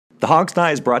The Hog's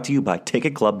Die is brought to you by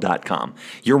TicketClub.com,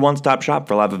 your one-stop shop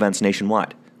for live events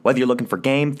nationwide. Whether you're looking for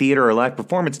game, theater, or live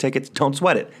performance tickets, don't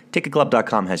sweat it.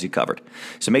 TicketClub.com has you covered.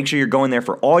 So make sure you're going there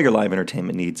for all your live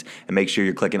entertainment needs, and make sure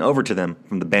you're clicking over to them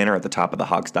from the banner at the top of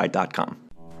thehogsdie.com.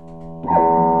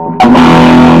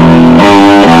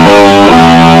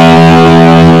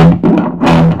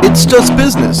 It's Just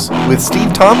Business with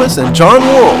Steve Thomas and John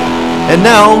Worrell. And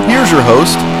now, here's your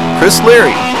host, Chris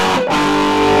Leary.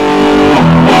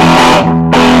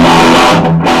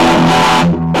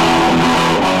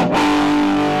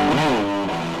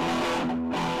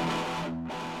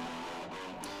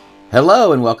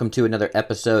 Hello and welcome to another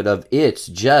episode of It's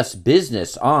Just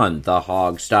Business on the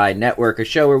Hogsty Network, a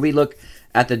show where we look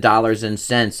at the dollars and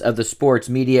cents of the sports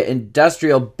media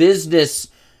industrial business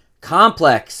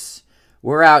complex.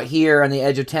 We're out here on the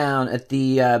edge of town at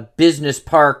the business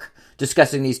park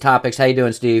discussing these topics. How you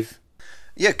doing, Steve?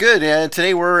 Yeah, good.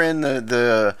 Today we're in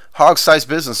the Hogsty's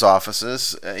business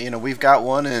offices. We've got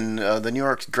one in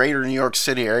the greater New York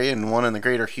City area and one in the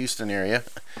greater Houston area.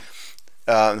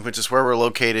 Which is where we're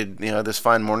located, this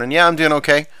fine morning. Yeah, I'm doing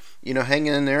okay.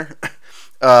 Hanging in there.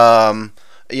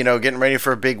 Getting ready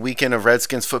for a big weekend of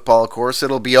Redskins football, of course.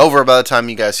 It'll be over by the time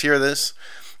you guys hear this.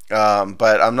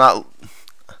 But I'm not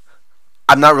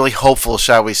really hopeful,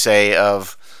 shall we say,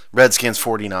 of Redskins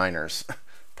 49ers.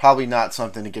 Probably not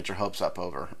something to get your hopes up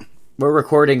over. We're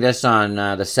recording this on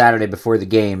the Saturday before the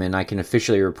game, and I can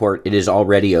officially report it is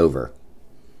already over.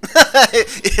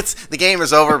 The game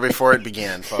is over before it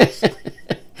began, folks.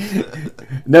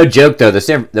 No joke, though. The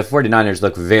 49ers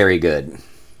look very good.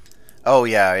 Oh,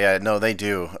 yeah. No, they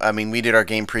do. I mean, we did our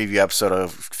game preview episode a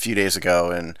few days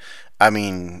ago, and, I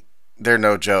mean, they're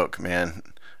no joke, man.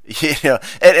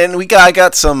 And we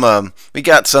got some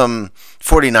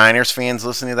 49ers fans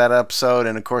listening to that episode,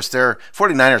 and, of course,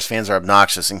 49ers fans are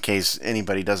obnoxious, in case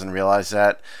anybody doesn't realize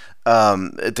that.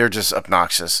 They're just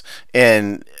obnoxious.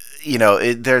 And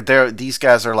these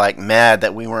guys are like mad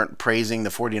that we weren't praising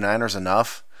the 49ers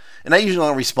enough. And I usually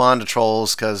don't respond to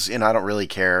trolls because, I don't really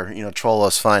care. Troll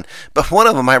us fine. But one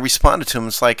of them, I responded to him.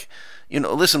 It's like,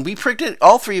 listen,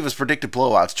 all three of us predicted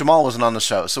blowouts. Jamal wasn't on the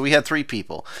show, so we had three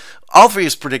people. All three of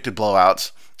us predicted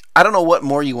blowouts. I don't know what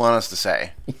more you want us to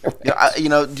say. Right.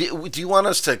 Do you want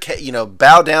us to,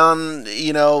 bow down,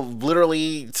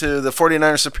 literally to the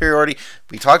 49ers superiority?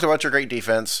 We talked about your great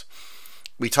defense.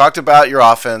 We talked about your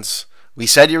offense. We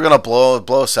said you were going to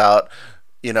blow us out.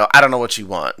 I don't know what you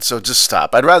want. So just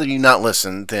stop. I'd rather you not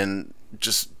listen than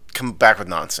just come back with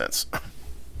nonsense.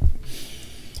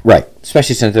 Right.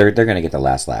 Especially since they're going to get the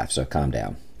last laugh, so calm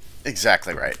down.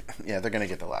 Exactly right. Yeah, they're going to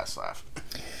get the last laugh.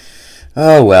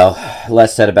 Oh, well,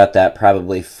 less said about that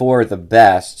probably for the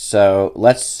best. So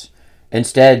let's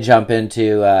instead jump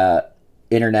into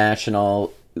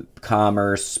international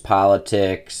commerce,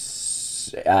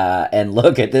 politics, and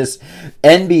look at this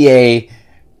NBA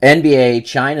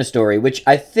China story, which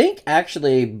I think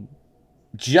actually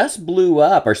just blew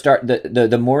up or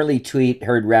the Morley tweet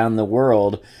heard round the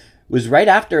world was right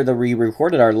after we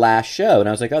recorded our last show. And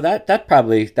I was like, oh,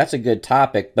 that's a good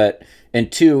topic. But in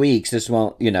 2 weeks, this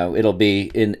won't, it'll be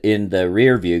in the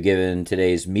rear view given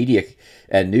today's media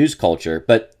and news culture.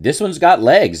 But this one's got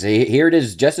legs. Here it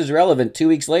is just as relevant 2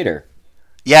 weeks later.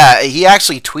 Yeah, he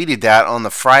actually tweeted that on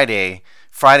the Friday,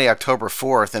 October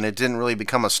 4th, and it didn't really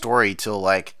become a story till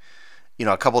a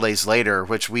couple days later,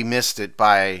 which we missed it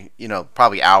by,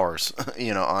 probably hours,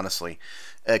 honestly,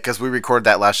 because we recorded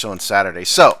that last show on Saturday.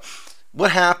 So what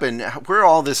happened, where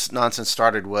all this nonsense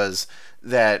started was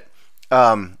that,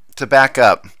 to back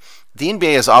up, the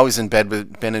NBA has always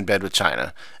been in bed with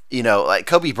China. Like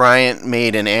Kobe Bryant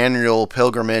made an annual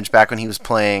pilgrimage back when he was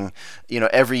playing,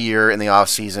 every year in the off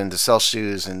season to sell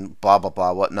shoes and blah, blah,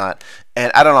 blah, whatnot.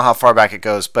 And I don't know how far back it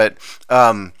goes, but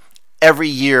every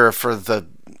year for the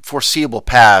foreseeable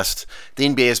past, the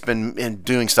NBA has been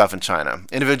doing stuff in China.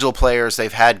 Individual players,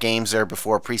 they've had games there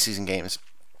before, preseason games.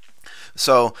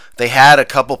 So they had a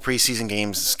couple preseason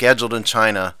games scheduled in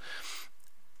China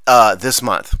this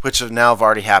month, which have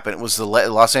already happened. It was the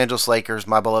Los Angeles Lakers,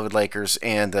 my beloved Lakers,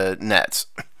 and the Nets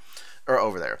are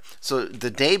over there. So the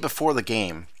day before the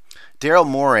game, Daryl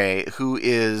Morey, who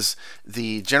is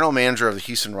the general manager of the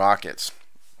Houston Rockets,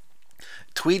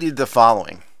 tweeted the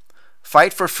following: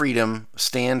 "Fight for freedom,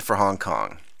 stand for Hong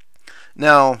Kong."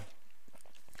 Now,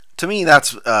 to me,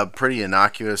 that's a pretty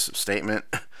innocuous statement.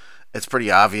 It's pretty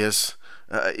obvious.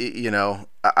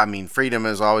 I mean, freedom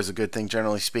is always a good thing,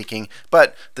 generally speaking.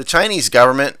 But the Chinese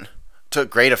government took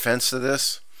great offense to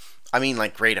this. I mean,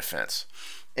 like, great offense.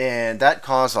 And that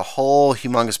caused a whole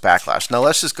humongous backlash. Now,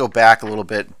 let's just go back a little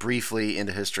bit briefly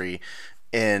into history.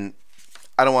 And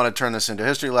I don't want to turn this into a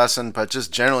history lesson, but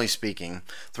just generally speaking,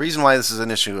 the reason why this is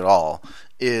an issue at all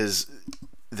is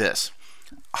this.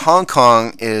 Hong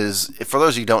Kong is, for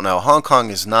those of you who don't know, Hong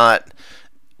Kong is not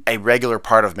a regular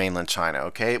part of mainland China,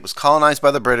 okay? It was colonized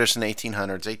by the British in the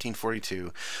 1800s,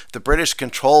 1842. The British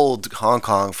controlled Hong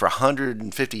Kong for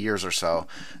 150 years or so.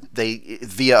 They,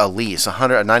 via a lease, a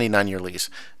 99-year lease.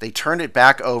 They turned it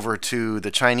back over to the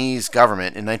Chinese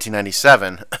government in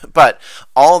 1997. But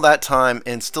all that time,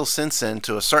 and still since then,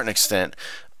 to a certain extent,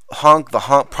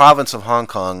 the province of Hong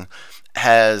Kong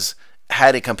has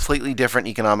had a completely different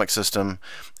economic system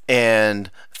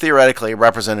and theoretically a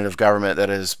representative government that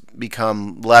has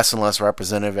become less and less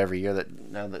representative every year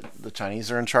that now that the Chinese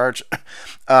are in charge.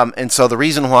 And so the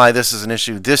reason why this is an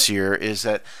issue this year is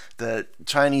that the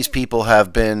Chinese people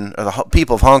have been, or the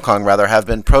people of Hong Kong rather, have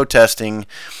been protesting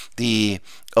the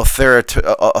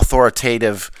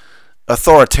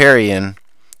authoritarian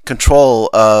control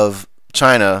of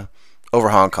China over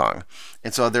Hong Kong.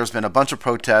 And so there's been a bunch of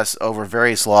protests over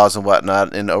various laws and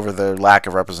whatnot and over the lack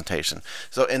of representation.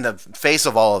 So in the face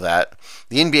of all of that,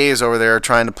 the NBA is over there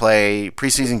trying to play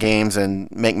preseason games and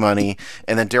make money.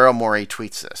 And then Daryl Morey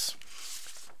tweets this: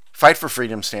 "Fight for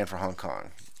freedom, stand for Hong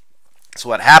Kong." So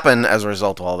what happened as a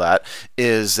result of all that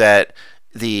is that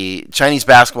the Chinese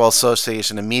Basketball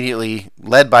Association immediately,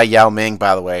 led by Yao Ming,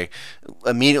 by the way,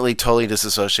 immediately totally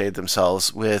disassociated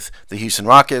themselves with the Houston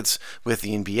Rockets, with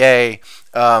the NBA.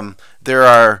 There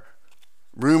are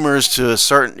rumors to a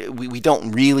certain, we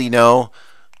don't really know,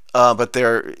 but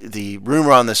the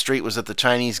rumor on the street was that the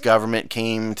Chinese government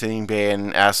came to the NBA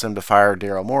and asked them to fire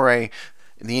Daryl Morey.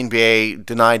 The NBA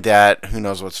denied that. Who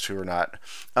knows what's true or not.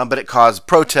 But it caused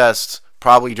protests,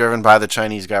 probably driven by the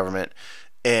Chinese government,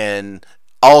 and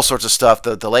all sorts of stuff.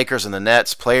 The Lakers and the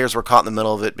Nets players were caught in the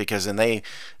middle of it because then they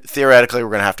theoretically were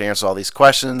going to have to answer all these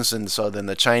questions, and so then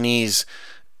the Chinese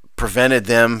prevented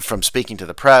them from speaking to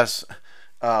the press.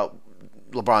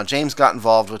 LeBron James got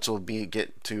involved, which we'll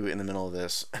get to in the middle of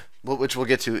this, which we'll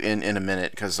get to in a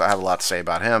minute because I have a lot to say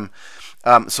about him.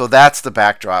 So that's the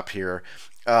backdrop here,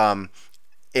 and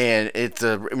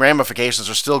the ramifications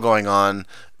are still going on.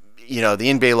 You know,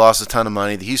 the NBA lost a ton of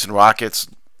money. The Houston Rockets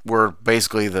were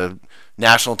basically the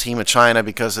national team of China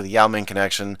because of the Yao Ming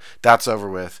connection. That's over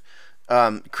with.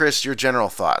 Chris, your general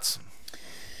thoughts?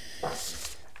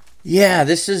 Yeah,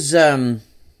 this is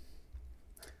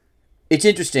it's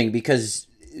interesting because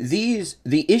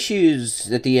the issues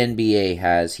that the NBA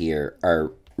has here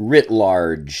are writ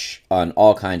large on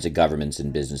all kinds of governments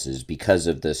and businesses because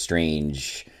of the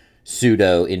strange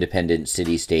pseudo-independent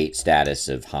city-state status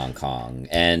of Hong Kong.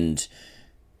 And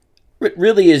it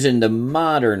really is, in the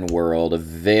modern world, a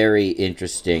very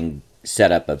interesting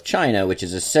setup of China, which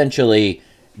is essentially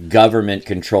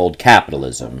government-controlled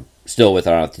capitalism, still with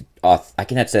I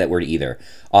cannot say that word either,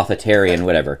 authoritarian,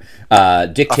 whatever,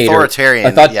 dictator,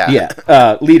 authoritarian,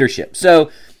 leadership.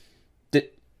 So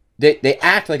they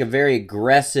act like a very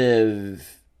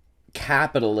aggressive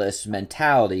capitalist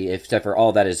mentality, except for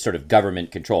all that is sort of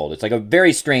government controlled. It's like a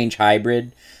very strange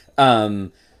hybrid.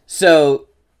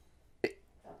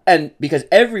 And because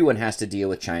everyone has to deal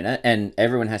with China and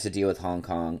everyone has to deal with Hong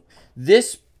Kong,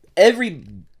 every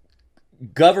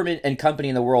government and company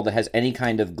in the world that has any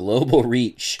kind of global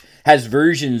reach has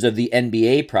versions of the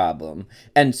NBA problem,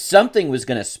 and something was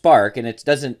going to spark, and it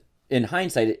doesn't, in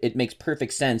hindsight, it makes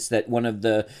perfect sense that one of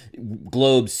the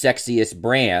globe's sexiest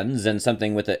brands and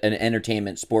something with an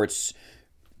entertainment sports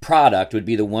product would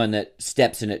be the one that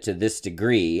steps in it to this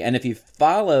degree. And if you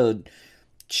followed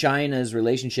China's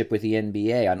relationship with the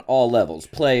NBA on all levels,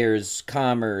 players,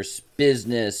 commerce,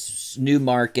 business, new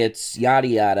markets, yada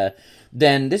yada,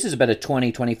 then this is about a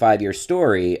 20, 25-year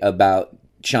story about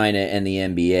China and the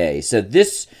NBA. So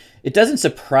it doesn't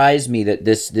surprise me that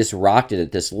this rocked it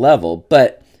at this level,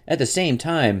 but at the same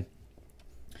time,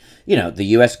 you know, the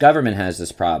U.S. government has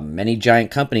this problem. Many giant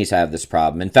companies have this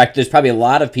problem. In fact, there's probably a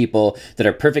lot of people that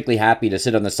are perfectly happy to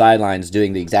sit on the sidelines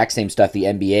doing the exact same stuff the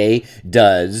NBA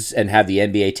does and have the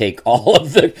NBA take all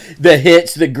of the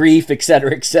hits, the grief, et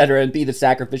cetera, and be the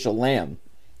sacrificial lamb.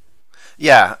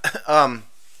 Yeah.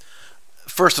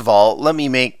 First of all, let me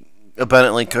make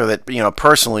abundantly clear that, you know,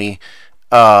 personally,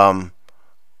 I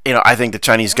think the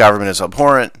Chinese government is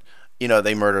abhorrent. You know,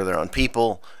 they murder their own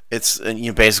people. It's,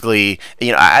 basically,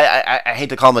 I hate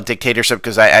to call them a dictatorship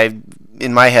because I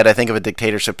in my head I think of a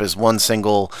dictatorship as one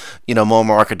single,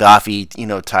 Muammar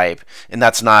Gaddafi, type, and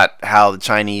that's not how the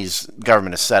Chinese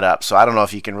government is set up. So I don't know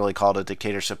if you can really call it a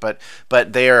dictatorship, but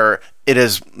it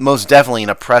is most definitely an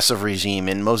oppressive regime,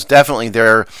 and most definitely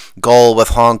their goal with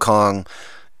Hong Kong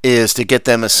is to get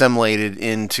them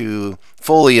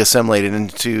fully assimilated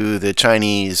into the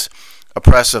Chinese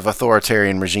oppressive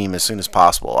authoritarian regime as soon as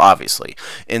possible, obviously.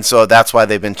 And so that's why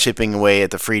they've been chipping away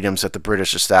at the freedoms that the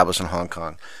British established in Hong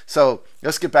Kong. So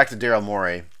let's get back to Daryl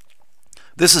Morey.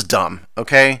 This is dumb,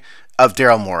 okay, of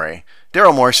Daryl Morey.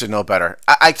 Daryl Morey should know better.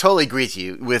 I totally agree with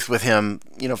you with him.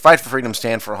 Fight for freedom,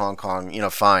 stand for Hong Kong.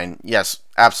 Fine. Yes,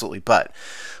 absolutely. But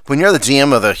when you're the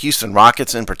GM of the Houston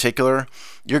Rockets in particular,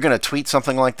 you're going to tweet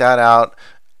something like that out.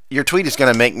 Your tweet is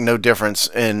going to make no difference,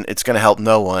 and it's going to help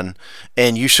no one.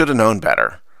 And you should have known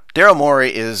better. Daryl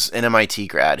Morey is an MIT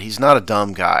grad. He's not a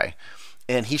dumb guy.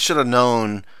 And he should have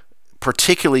known,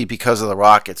 particularly because of the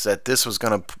Rockets, that this was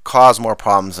going to cause more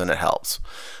problems than it helps.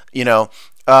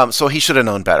 So he should have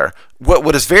known better.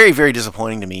 What is very, very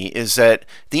disappointing to me is that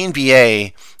the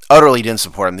NBA utterly didn't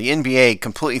support him. The NBA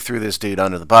completely threw this dude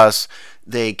under the bus.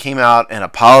 They came out and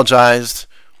apologized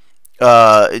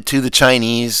to the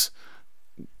Chinese.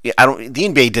 The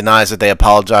NBA denies that they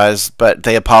apologized, but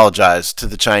they apologized to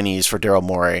the Chinese for Daryl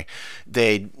Morey.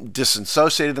 They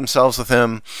disassociated themselves with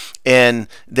him, and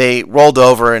they rolled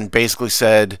over and basically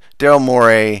said Daryl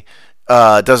Morey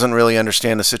doesn't really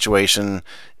understand the situation.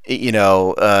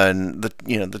 And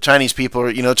the Chinese people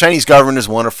are, the Chinese government is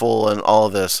wonderful and all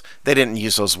of this. They didn't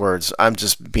use those words. I'm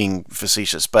just being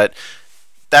facetious, but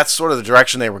that's sort of the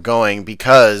direction they were going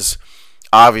because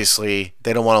obviously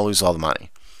they don't want to lose all the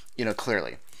money,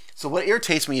 clearly. So what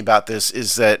irritates me about this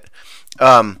is that,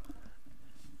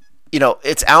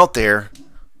 it's out there.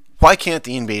 Why can't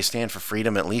the NBA stand for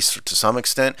freedom, at least to some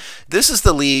extent? This is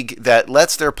the league that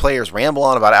lets their players ramble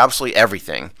on about absolutely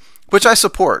everything, which I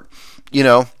support.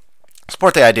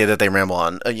 Support the idea that they ramble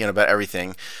on, about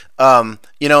everything. And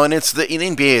it's the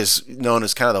NBA is known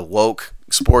as kind of the woke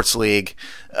sports league,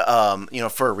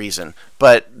 for a reason.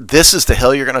 But this is the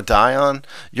hill you're going to die on.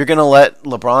 You're going to let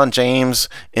LeBron James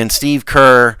and Steve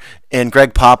Kerr and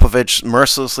Greg Popovich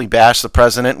mercilessly bash the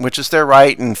president, which is their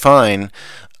right and fine.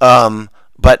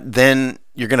 But then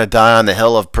you're going to die on the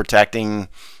hill of protecting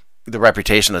the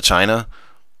reputation of China.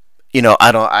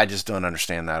 I just don't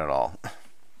understand that at all.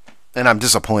 And I'm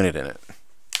disappointed in it.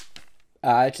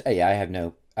 I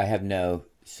have no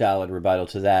solid rebuttal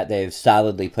to that. They've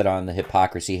solidly put on the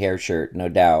hypocrisy hair shirt, no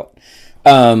doubt.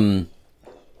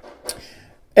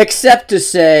 Except to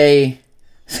say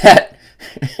that,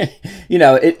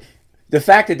 the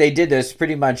fact that they did this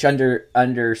pretty much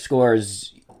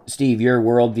underscores, Steve, your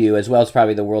worldview as well as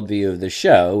probably the worldview of the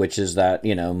show, which is that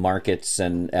markets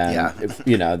and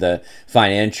the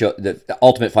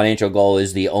ultimate financial goal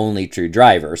is the only true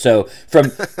driver. So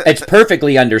it's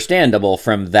perfectly understandable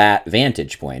from that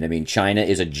vantage point. I mean, China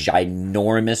is a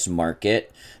ginormous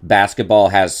market. Basketball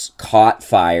has caught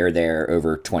fire there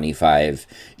over 25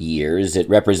 years. It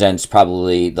represents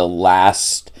probably the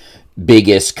last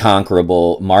biggest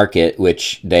conquerable market,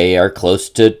 which they are close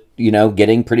to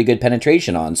getting pretty good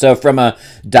penetration on. So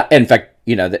in fact,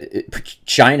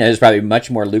 China is probably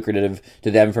much more lucrative to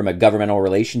them from a governmental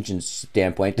relations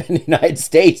standpoint than the United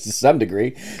States to some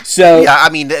degree. So yeah, I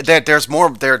mean, there's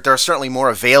certainly more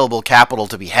available capital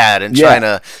to be had in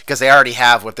China because they already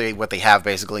have what they have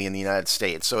basically in the United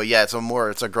States. So yeah, it's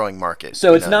a growing market.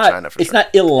 So it's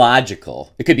not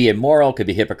illogical. It could be immoral, could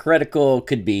be hypocritical,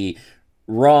 could be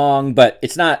wrong, but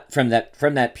it's not from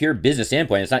that pure business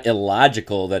standpoint. It's not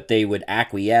illogical that they would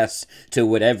acquiesce to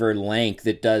whatever length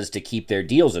it does to keep their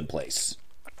deals in place.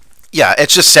 Yeah,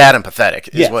 it's just sad and pathetic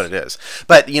is what it is.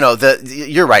 But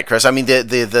you're right, Chris. I mean,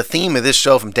 the theme of this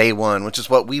show from day one, which is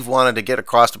what we've wanted to get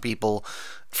across to people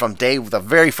from the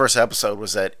very first episode,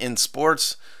 was that in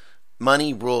sports,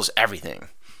 money rules everything.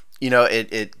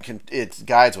 It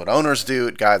guides what owners do.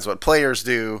 It guides what players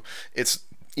do.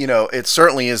 It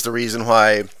certainly is the reason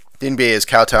why the NBA is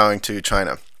kowtowing to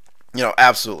China.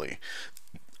 Absolutely.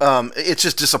 It's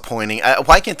just disappointing.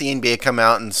 Why can't the NBA come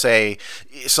out and say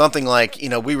something like,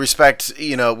 we respect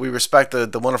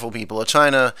the wonderful people of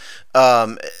China.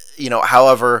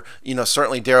 However,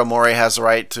 certainly Daryl Morey has the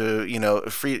right to,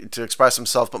 free to express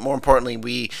himself. But more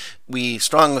importantly, we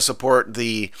strongly support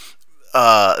the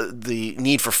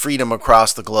need for freedom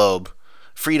across the globe.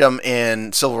 Freedom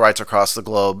and civil rights across the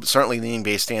globe. Certainly the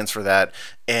NBA stands for that,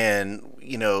 and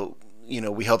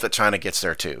we hope that China gets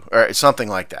there too, or something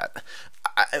like that.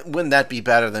 Wouldn't that be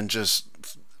better than just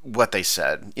what they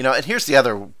said? And here's the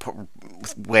other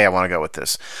way I want to go with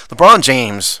this. LeBron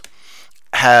James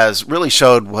has really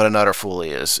showed what an utter fool he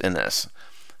is in this.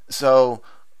 So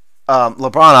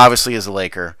LeBron obviously is a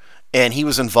Laker, and he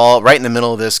was involved right in the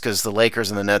middle of this because the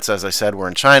Lakers and the Nets, as I said, were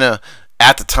in China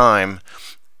at the time.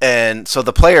 And so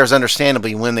the players,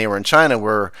 understandably, when they were in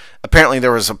China, apparently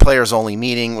there was a players-only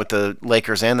meeting with the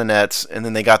Lakers and the Nets, and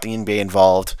then they got the NBA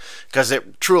involved because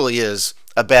it truly is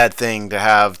a bad thing to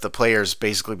have the players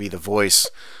basically be the voice,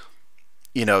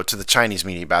 to the Chinese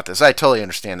media about this. I totally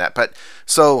understand that. But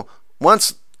so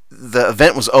once the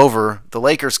event was over, the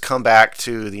Lakers come back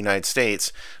to the United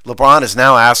States. LeBron is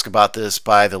now asked about this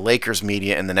by the Lakers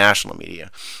media and the national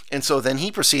media. And so then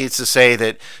he proceeds to say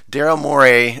that Daryl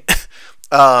Morey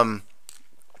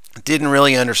didn't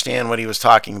really understand what he was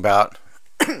talking about.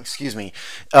 Excuse me.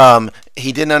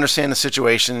 He didn't understand the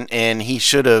situation, and he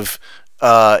should have,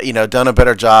 done a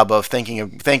better job of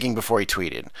thinking before he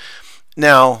tweeted.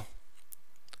 Now,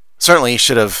 certainly he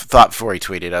should have thought before he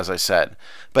tweeted, as I said.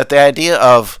 But the idea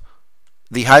of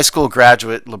the high school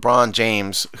graduate LeBron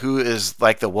James, who is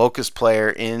like the wokest player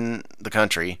in the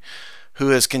country, who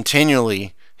has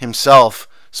continually himself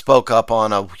spoke up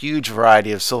on a huge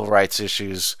variety of civil rights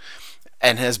issues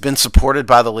and has been supported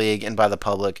by the league and by the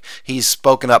public. He's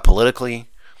spoken up politically.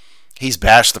 He's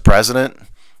bashed the president,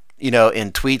 in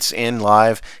tweets and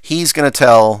live. He's going to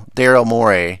tell Daryl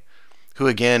Morey, who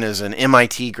again is an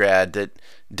MIT grad, that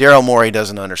Daryl Morey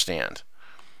doesn't understand.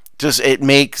 It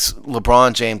makes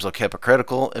LeBron James look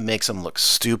hypocritical. It makes him look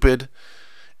stupid.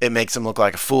 It makes him look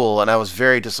like a fool. And I was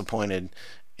very disappointed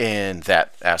in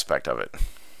that aspect of it.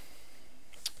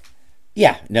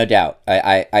 Yeah, no doubt.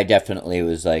 I definitely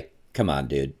was like, come on,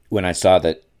 dude. When I saw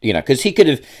that, because he could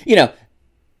have,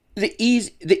 the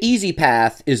easy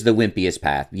path is the wimpiest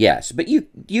path, yes. But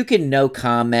you can no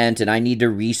comment, and I need to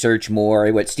research more.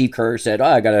 What Steve Kerr said,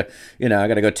 I gotta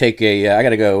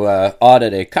go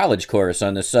audit a college course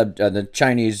on the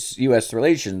Chinese U.S.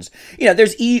 relations.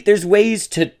 There's ways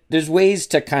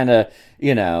to kind of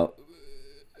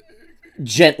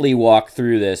gently walk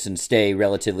through this and stay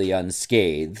relatively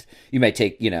unscathed. You might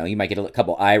get a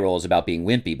couple eye rolls about being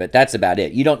wimpy, but that's about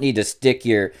it. You don't need to stick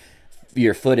your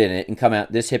foot in it and come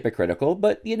out this hypocritical.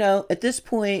 But at this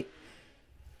point,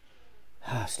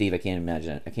 Steve, I can't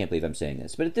imagine it. I can't believe I'm saying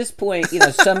this, but at this point,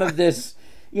 some of this,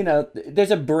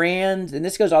 there's a brand, and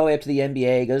this goes all the way up to the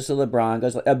NBA, goes to LeBron,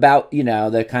 goes about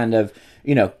the kind of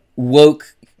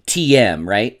woke TM,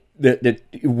 right? The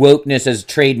wokeness as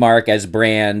trademark, as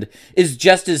brand, is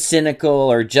just as cynical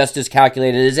or just as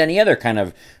calculated as any other kind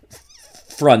of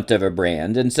front of a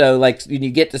brand. And so, like, when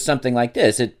you get to something like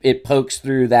this, it pokes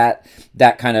through that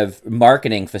kind of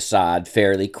marketing facade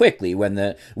fairly quickly when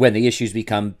the issues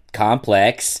become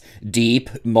complex, deep,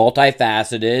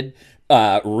 multifaceted,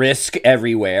 risk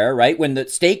everywhere, right? When the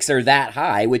stakes are that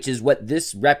high, which is what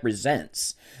this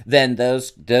represents, then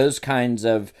those kinds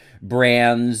of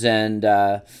brands and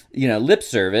lip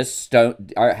service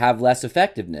have less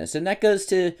effectiveness. And that goes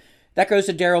to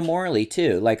Daryl Morey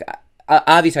too. Like,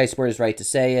 obviously I support his right to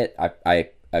say it. I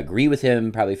agree with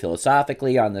him probably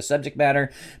philosophically on the subject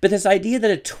matter, but this idea that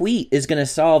a tweet is going to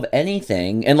solve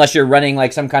anything, unless you're running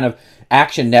like some kind of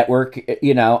action network,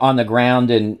 on the ground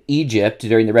in Egypt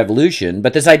during the revolution,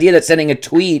 but this idea that sending a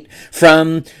tweet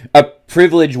from a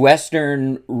privileged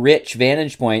Western rich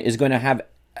vantage point is going to have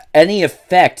any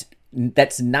effect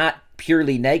that's not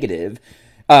purely negative,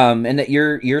 and that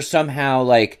you're somehow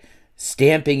like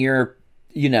stamping your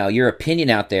opinion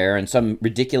out there in some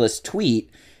ridiculous tweet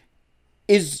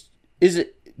is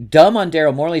dumb on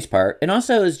Daryl Morey's part, and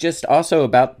also is just also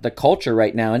about the culture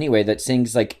right now anyway, that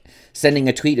things like sending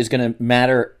a tweet is going to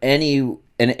matter in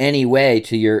any way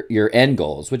to your end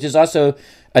goals, which is also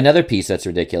another piece that's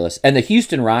ridiculous. And the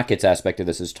Houston Rockets aspect of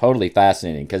this is totally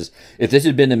fascinating, because if this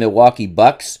had been the Milwaukee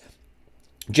Bucks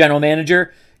general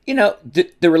manager,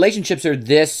 the relationships are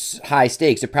this high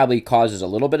stakes, it probably causes a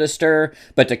little bit of stir.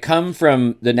 But to come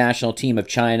from the national team of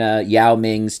China, Yao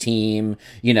Ming's team,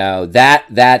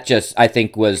 that just, I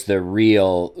think, was the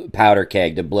real powder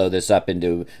keg to blow this up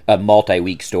into a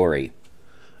multi-week story.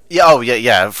 Yeah,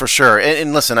 yeah, for sure.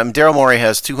 And listen, Daryl Morey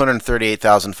has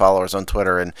 238,000 followers on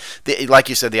Twitter, and like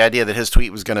you said, the idea that his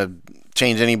tweet was going to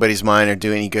change anybody's mind or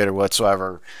do any good or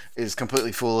whatsoever is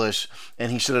completely foolish, and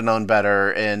he should have known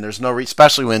better. And there's no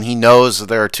especially when he knows that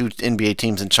there are two NBA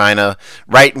teams in China.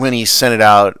 Right when he sent it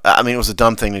out, it was a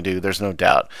dumb thing to do. There's no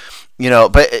doubt.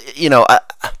 But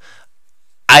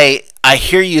I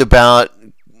hear you about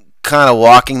kind of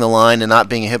walking the line and not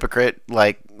being a hypocrite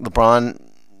like LeBron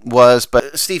was,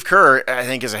 but Steve Kerr, I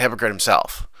think, is a hypocrite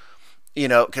himself.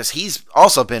 Because he's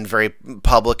also been very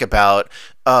public about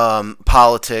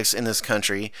politics in this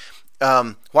country.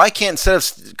 Why can't, instead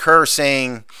of Kerr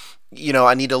saying,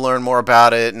 I need to learn more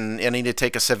about it and I need to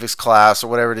take a civics class or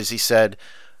whatever it is he said,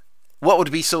 what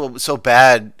would be so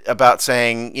bad about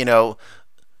saying,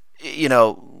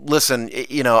 listen,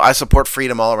 I support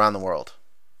freedom all around the world?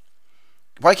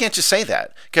 Why can't you say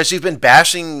that? Because you've been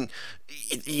bashing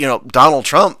Donald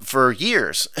Trump for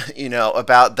years,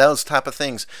 about those type of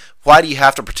things. Why do you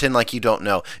have to pretend like you don't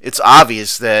know? It's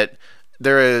obvious that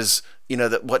there is,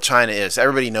 that what China is.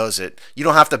 Everybody knows it. You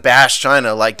don't have to bash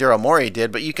China like Daryl Morey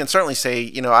did, but you can certainly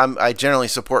say, I generally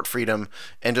support freedom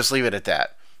and just leave it at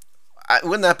that.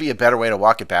 Wouldn't that be a better way to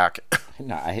walk it back?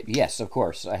 No, yes, of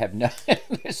course. I have no.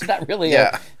 There's not really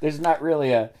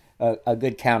a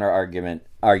good counter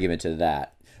argument to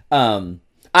that.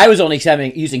 I was only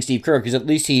using Steve Kerr because at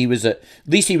least he was a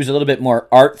little bit more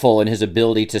artful in his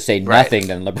ability to say nothing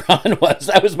than LeBron was.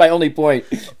 That was my only point.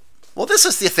 Well, this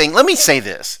is the thing. Let me say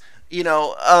this.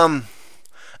 And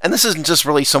this isn't just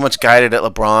really so much guided at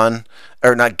LeBron,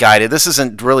 or not guided. This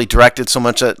isn't really directed so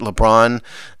much at LeBron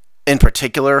in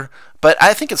particular, but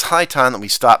I think it's high time that we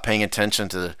stop paying attention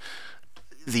to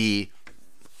the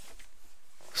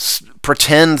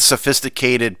pretend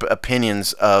sophisticated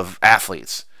opinions of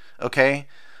athletes. Okay?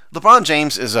 LeBron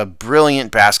James is a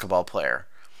brilliant basketball player.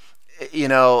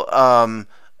 And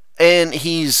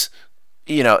he's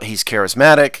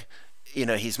charismatic.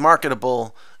 He's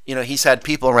marketable. He's had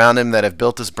people around him that have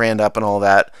built his brand up and all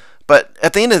that. But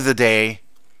at the end of the day,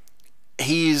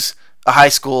 he's a high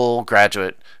school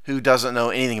graduate who doesn't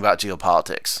know anything about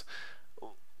geopolitics.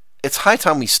 It's high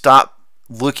time we stop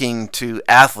looking to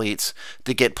athletes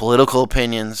to get political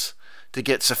opinions, to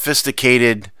get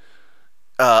sophisticated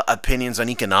opinions on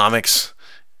economics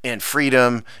and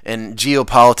freedom and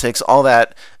geopolitics, all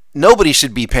that. Nobody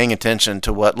should be paying attention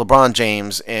to what LeBron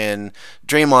James and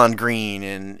Draymond Green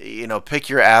and, pick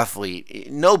your athlete.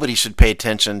 Nobody should pay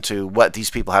attention to what these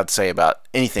people have to say about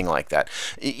anything like that.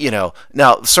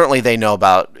 Now, certainly they know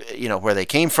about, where they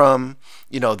came from,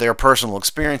 their personal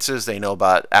experiences. They know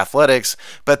about athletics.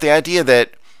 But the idea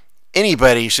that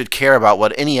anybody should care about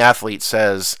what any athlete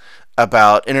says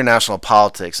about international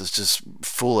politics is just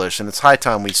foolish. And it's high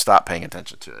time we stop paying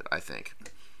attention to it, I think.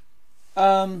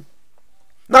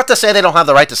 Not to say they don't have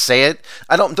the right to say it.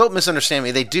 Don't misunderstand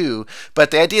me. They do.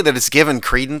 But the idea that it's given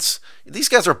credence, these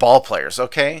guys are ball players,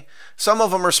 okay? Some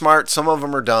of them are smart. Some of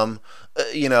them are dumb,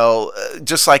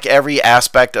 just like every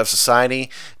aspect of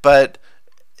society. But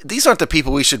these aren't the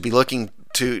people we should be looking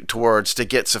towards to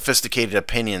get sophisticated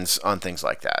opinions on things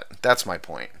like that. That's my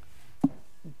point.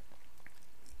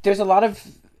 There's a lot of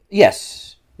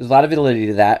validity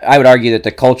to that. I would argue that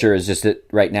the culture is just that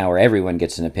right now where everyone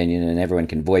gets an opinion and everyone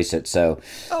can voice it. So,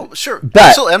 sure, but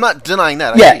absolutely, I'm not denying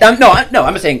that. I'm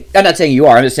not saying you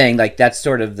are. I'm just saying like that's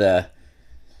sort of the,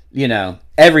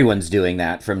 everyone's doing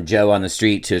that from Joe on the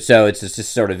street to. So it's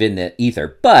just sort of in the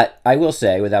ether. But I will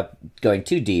say, without going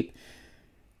too deep,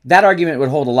 that argument would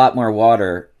hold a lot more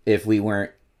water if we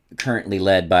weren't currently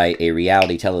led by a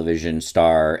reality television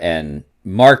star and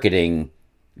marketing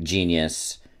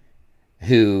genius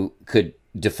who could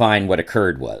define what a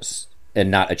curd was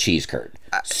and not a cheese curd.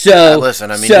 So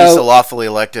listen, he's the lawfully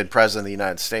elected president of the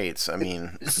United States. I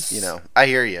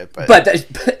hear you,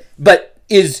 but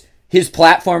is his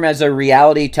platform as a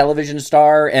reality television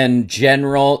star and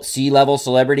general C-level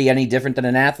celebrity any different than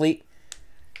an athlete?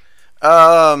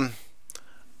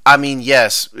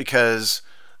 Yes, because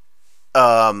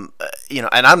and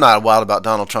I'm not wild about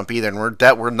Donald Trump either, and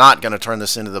we're not going to turn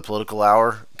this into the political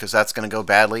hour because that's going to go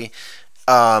badly.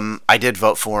 I did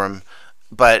vote for him,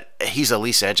 but he's at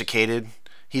least educated.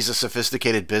 He's a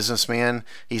sophisticated businessman.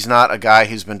 He's not a guy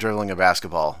who's been dribbling a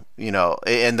basketball,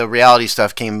 and the reality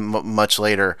stuff came much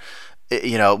later.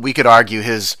 We could argue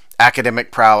his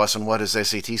academic prowess and what his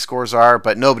SAT scores are,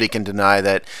 but nobody can deny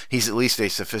that he was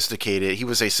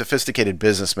a sophisticated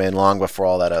businessman long before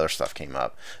all that other stuff came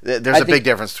up. There's a big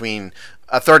difference between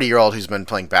a 30-year-old who's been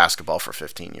playing basketball for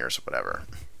 15 years or whatever.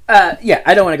 I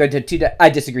don't want to go into too. I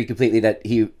disagree completely that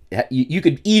you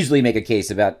could easily make a case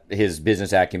about his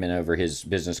business acumen over his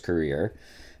business career,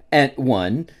 and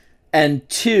one, and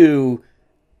two,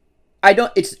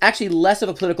 it's actually less of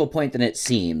a political point than it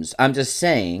seems. I'm just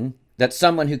saying that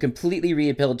someone who completely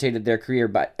rehabilitated their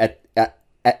career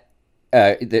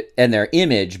and their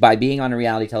image by being on a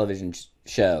reality television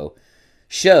show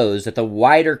shows that the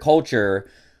wider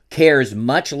culture cares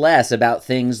much less about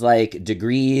things like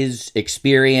degrees,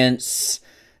 experience,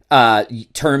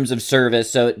 terms of service.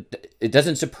 So it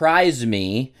doesn't surprise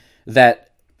me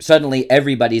that suddenly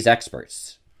everybody's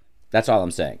experts. That's all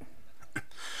I'm saying.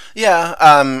 Yeah,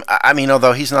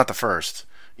 although he's not the first.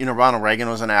 Ronald Reagan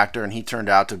was an actor, and he turned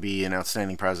out to be an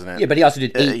outstanding president. Yeah, but he also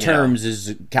did 8 terms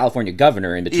as California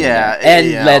governor in between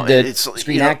and led the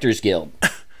Screen Actors Guild.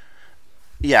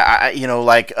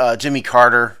 Yeah, Jimmy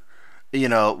Carter,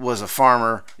 was a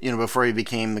farmer, before he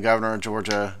became the governor of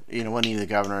Georgia. Wasn't he the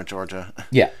governor of Georgia?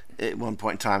 Yeah. at one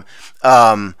point in time.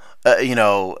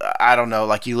 I don't know,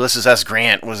 like Ulysses S.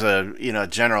 Grant was a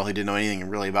general who didn't know anything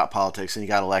really about politics, and he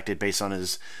got elected based on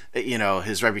his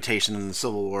his reputation in the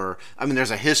Civil War. I mean,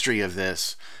 there's a history of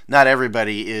this. Not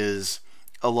everybody is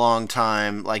a long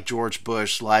time, like George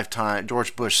Bush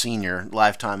Sr.,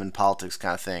 lifetime in politics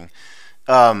kind of thing.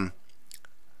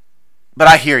 But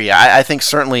I hear you. I think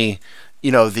certainly,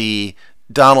 the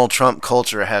Donald Trump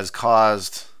culture has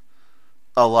caused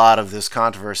a lot of this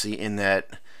controversy in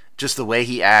that just the way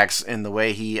he acts and the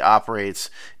way he operates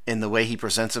and the way he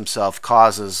presents himself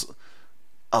causes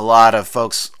a lot of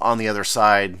folks on the other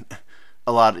side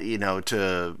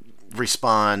to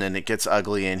respond, and it gets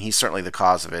ugly, and he's certainly the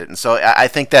cause of it. And so I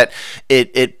think that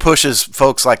it pushes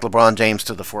folks like LeBron James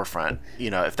to the forefront.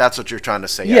 If that's what you're trying to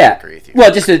say, I agree with you.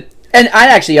 Well, and I'd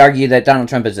actually argue that Donald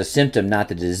Trump is a symptom, not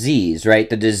the disease, right?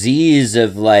 The disease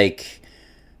of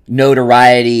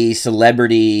notoriety,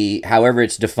 celebrity, however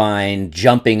it's defined,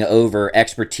 jumping over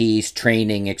expertise,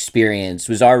 training, experience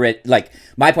was already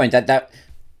my point that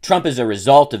Trump is a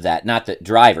result of that, not the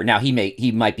driver. Now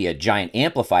he might be a giant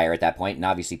amplifier at that point, and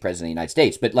obviously president of the United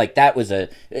States, but that was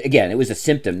it was a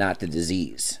symptom, not the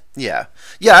disease. Yeah,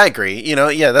 I agree.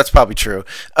 That's probably true.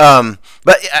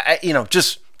 But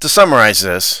just to summarize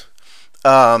this,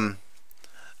 one,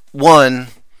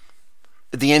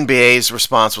 the NBA's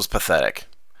response was pathetic.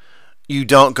 You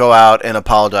don't go out and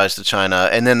apologize to China,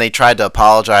 and then they tried to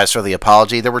apologize for the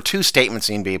apology. There were two statements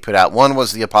the NBA put out. One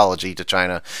was the apology to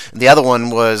China, and the other one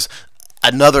was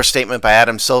another statement by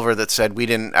Adam Silver that said we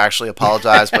didn't actually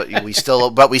apologize, but we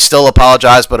still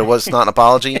apologize, but it was not an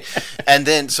apology. And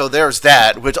then so there's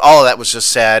that, which all of that was just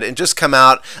sad, and just come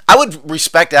out. I would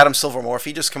respect Adam Silver more if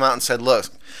he just come out and said, look,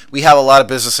 we have a lot of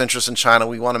business interests in China.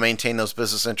 We want to maintain those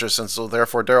business interests, and so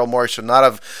therefore Daryl Morey should not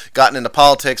have gotten into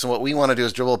politics, and what we want to do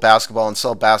is dribble basketball and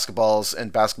sell basketballs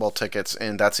and basketball tickets,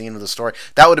 and that's the end of the story.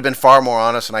 That would have been far more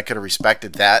honest, and I could have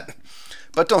respected that.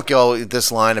 But don't go this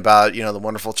line about, the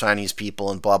wonderful Chinese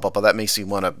people and blah, blah, blah. That makes me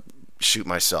want to shoot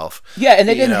myself. Yeah, and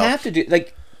they didn't have to do,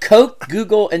 Coke,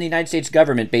 Google, and the United States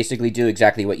government basically do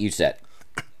exactly what you said.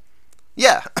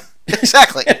 Yeah.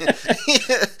 Exactly.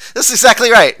 That's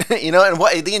exactly right. And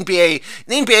what the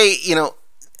NBA,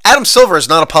 Adam Silver is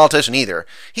not a politician either.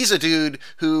 He's a dude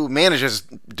who manages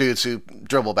dudes who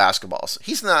dribble basketballs.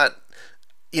 He's not,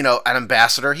 an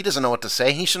ambassador. He doesn't know what to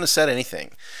say. He shouldn't have said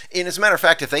anything. And as a matter of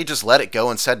fact, if they just let it go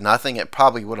and said nothing, it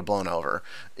probably would have blown over,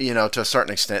 to a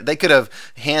certain extent. They could have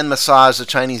hand massaged the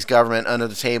Chinese government under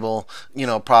the table,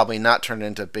 probably not turned it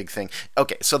into a big thing.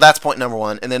 Okay, so that's point number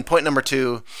one. And then point number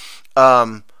two,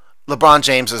 LeBron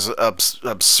James is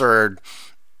absurd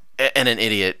and an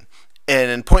idiot. And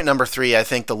in point number three, I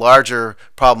think the larger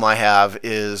problem I have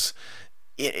is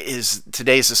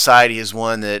today's society is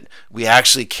one that we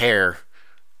actually care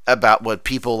about what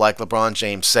people like LeBron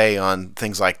James say on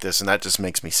things like this, and that just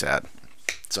makes me sad.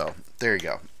 So there you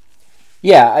go.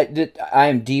 Yeah, I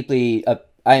am deeply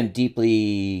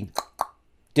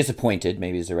disappointed.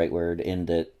 Maybe is the right word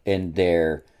in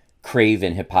their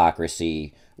Craven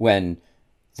hypocrisy when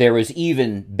there was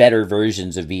even better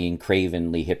versions of being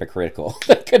cravenly hypocritical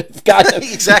that could have gotten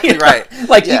exactly right.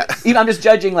 Even I'm just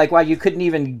judging why you couldn't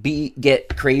even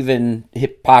get Craven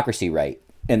hypocrisy right,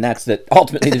 and that's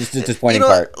ultimately the disappointing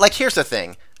part. Here's the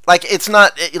thing. It's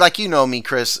not me,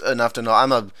 Chris, enough to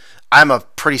know I'm a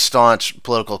pretty staunch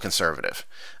political conservative.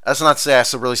 That's not to say I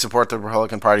really support the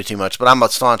Republican Party too much, but I'm a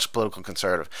staunch political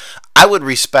conservative. I would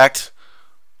respect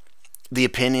the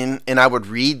opinion, and I would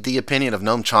read the opinion of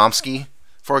Noam Chomsky,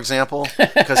 for example,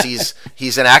 because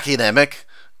he's an academic,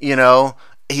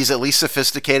 he's at least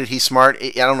sophisticated, he's smart.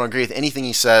 I don't agree with anything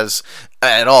he says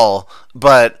at all,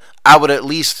 but I would at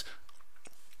least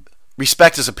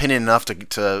respect his opinion enough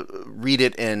to read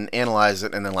it and analyze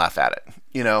it and then laugh at it,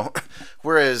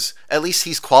 whereas at least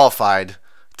he's qualified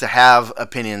to have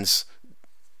opinions,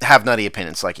 have nutty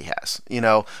opinions like he has,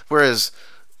 whereas,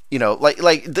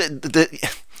 like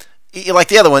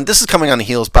the other one, this is coming on the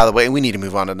heels, by the way, and we need to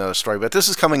move on to another story, but this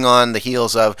is coming on the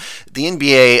heels of the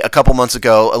NBA a couple months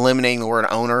ago eliminating the word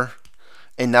owner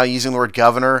and now using the word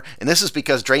governor. And this is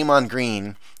because Draymond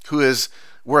Green, who is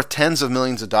worth tens of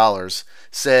millions of dollars,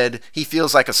 said he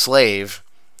feels like a slave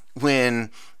when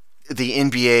the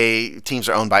NBA teams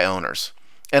are owned by owners.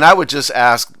 And I would just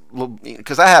ask,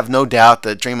 because I have no doubt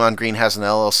that Draymond Green has an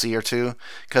LLC or two,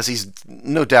 because he's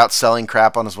no doubt selling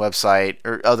crap on his website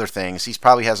or other things. He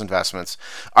probably has investments.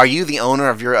 Are you the owner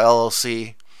of your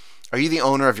LLC? Are you the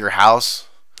owner of your house?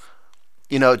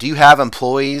 Do you have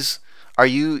employees? Are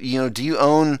you, do you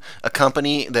own a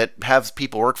company that has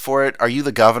people work for it? Are you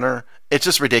the governor? It's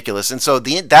just ridiculous. And so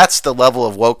that's the level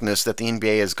of wokeness that the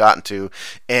NBA has gotten to.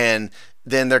 And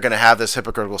then they're going to have this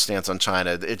hypocritical stance on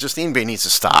China. The NBA needs to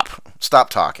stop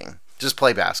talking, just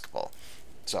play basketball.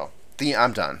 So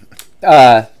I'm done.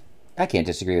 I can't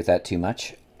disagree with that too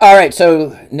much. All right,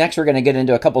 so next we're going to get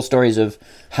into a couple stories of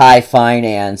high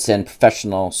finance and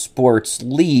professional sports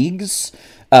leagues.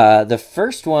 The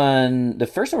first one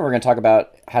we're going to talk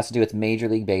about has to do with Major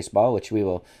League Baseball, which we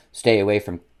will stay away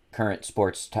from current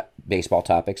sports baseball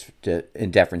topics in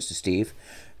deference to Steve.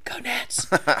 Go Nats!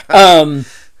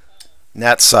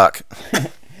 Nats suck.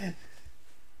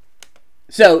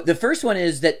 So the first one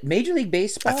is that Major League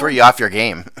Baseball... I threw you off your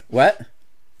game. What?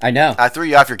 I know. I threw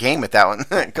you off your game with that one.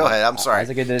 Go ahead. I'm sorry. I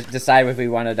was going to decide if we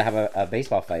wanted to have a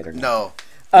baseball fight or not. No,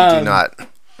 you do not.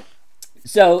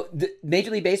 So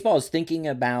Major League Baseball is thinking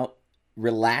about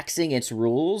relaxing its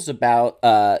rules about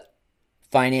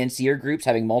financier groups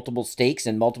having multiple stakes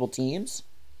in multiple teams.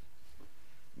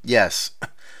 Yes.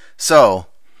 So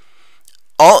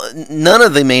none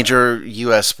of the major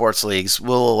U.S. sports leagues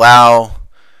will allow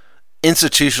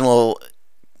institutional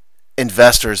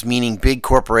investors, meaning big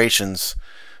corporations,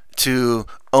 to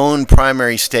own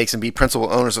primary stakes and be principal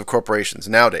owners of corporations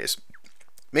nowadays.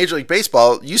 Major League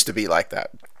Baseball used to be like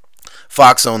that.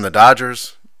 Fox owned the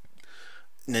Dodgers.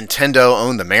 Nintendo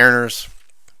owned the Mariners.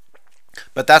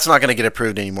 But that's not going to get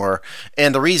approved anymore.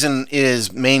 And the reason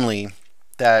is mainly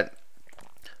that,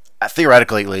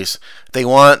 theoretically at least, they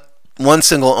want one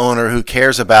single owner who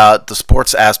cares about the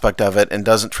sports aspect of it and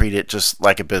doesn't treat it just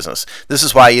like a business. This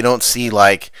is why you don't see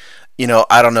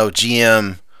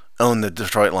GM own the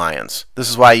Detroit Lions. This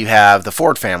is why you have the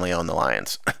Ford family own the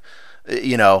Lions.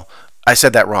 I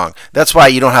said that wrong. That's why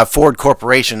you don't have Ford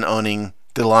Corporation owning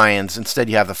the Lions. Instead,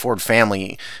 you have the Ford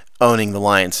family owning the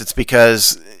Lions. It's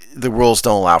because the rules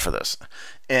don't allow for this.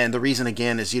 And the reason,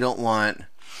 again, is you don't want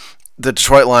the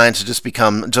Detroit Lions to just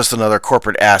become just another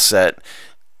corporate asset.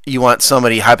 You want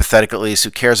somebody, hypothetically at least, who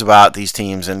cares about these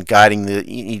teams and guiding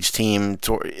each team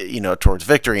towards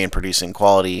victory and producing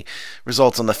quality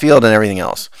results on the field and everything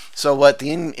else. So what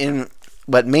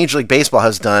Major League Baseball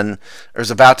has done, or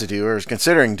is about to do, or is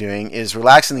considering doing, is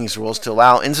relaxing these rules to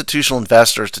allow institutional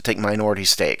investors to take minority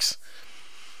stakes.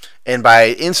 And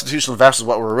by institutional investors,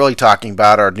 what we're really talking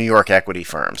about are New York equity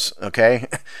firms. Okay,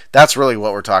 that's really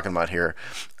what we're talking about here,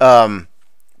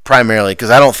 primarily, because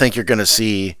I don't think you're going to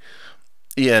see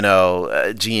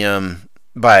GM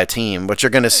buy a team. What you're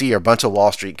going to see are a bunch of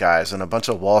Wall Street guys and a bunch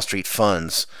of Wall Street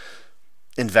funds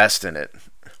invest in it.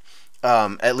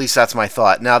 At least that's my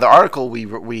thought. Now, the article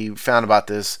we found about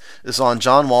this is on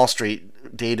John Wall Street,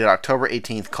 dated October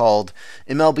 18th, called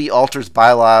MLB Alters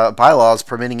Bylaws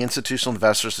Permitting Institutional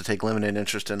Investors to Take Limited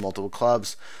Interest in Multiple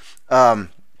Clubs. And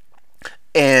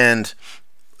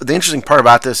the interesting part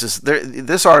about this is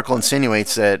this article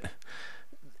insinuates that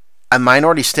a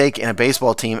minority stake in a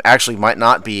baseball team actually might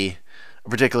not be a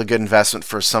particularly good investment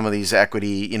for some of these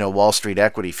equity, Wall Street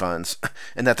equity funds,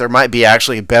 and that there might be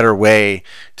actually a better way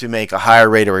to make a higher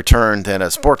rate of return than a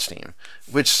sports team,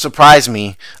 which surprised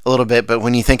me a little bit. But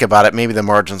when you think about it, maybe the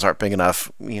margins aren't big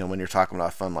enough, when you're talking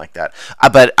about fun like that.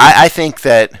 But I think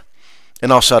that,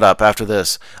 and I'll shut up after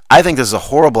this, I think this is a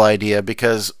horrible idea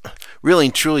because really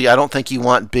and truly, I don't think you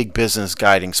want big business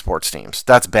guiding sports teams.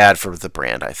 That's bad for the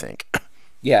brand, I think.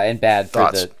 Yeah, and bad for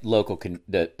Thoughts? the local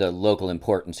the local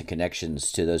importance and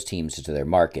connections to those teams, to their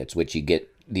markets, which you get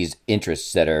these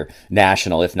interests that are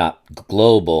national, if not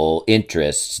global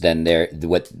interests. Then it's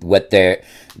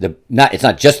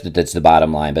not just that it's the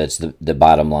bottom line, but it's the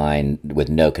bottom line with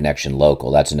no connection local.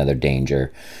 That's another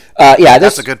danger.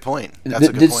 That's a good point. That's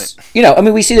a good point.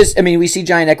 We see this. we see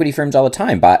giant equity firms all the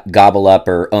time gobble up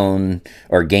or own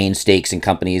or gain stakes in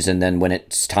companies, and then when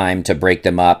it's time to break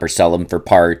them up or sell them for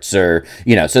parts, or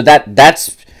so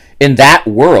that's in that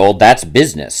world, that's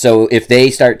business. So if they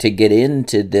start to get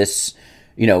into this,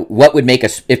 what would make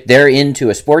if they're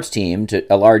into a sports team to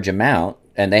a large amount,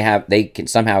 and they can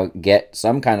somehow get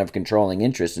some kind of controlling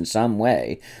interest in some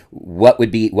way,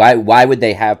 why would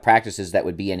they have practices that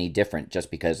would be any different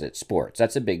just because it's sports?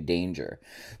 That's a big danger.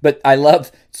 But I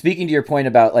love, speaking to your point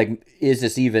about, is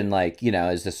this even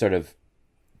is this sort of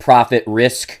profit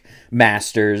risk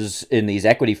masters in these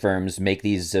equity firms make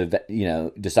these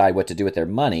decide what to do with their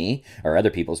money or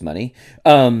other people's money?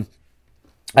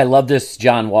 I love this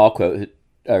John Wall quote,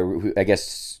 I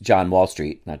guess John Wall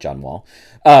Street, not John Wall,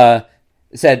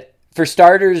 said, "For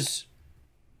starters,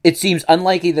 it seems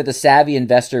unlikely that the savvy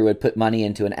investor would put money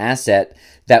into an asset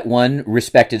that one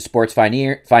respected sports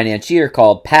financier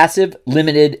called passive,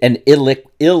 limited, and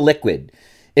illiquid.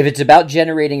 If it's about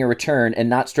generating a return and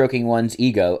not stroking one's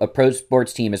ego, a pro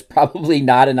sports team is probably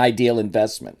not an ideal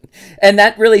investment." And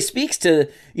that really speaks to,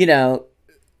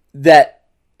 that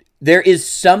there is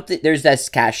something, there's this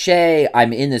cachet.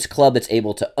 I'm in this club that's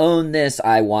able to own this.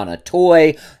 I want a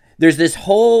toy. There's this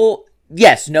whole,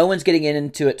 yes, no one's getting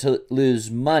into it to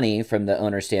lose money from the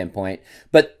owner standpoint,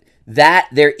 but that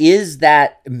there is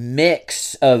that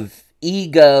mix of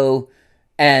ego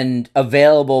and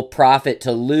available profit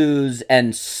to lose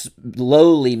and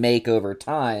slowly make over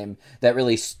time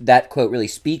that quote really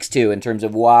speaks to in terms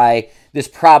of why this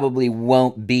probably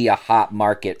won't be a hot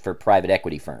market for private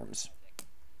equity firms.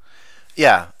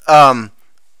 Yeah.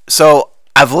 So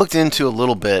I've looked into a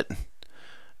little bit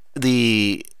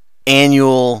the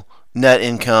annual net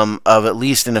income of at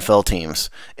least NFL teams.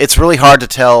 It's really hard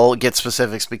to get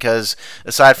specifics because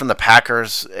aside from the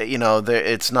Packers,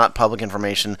 it's not public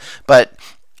information. But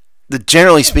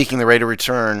generally speaking, the rate of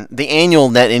return, the annual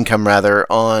net income rather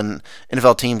on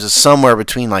NFL teams is somewhere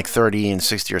between like 30 and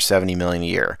 60 or 70 million a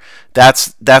year.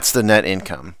 That's the net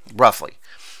income roughly.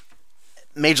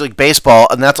 Major League Baseball,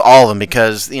 and that's all of them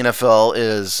because the NFL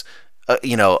is,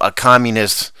 a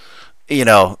communist,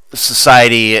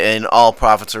 society, and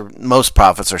most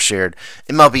profits are shared.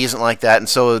 MLB isn't like that, and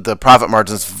so the profit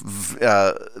margins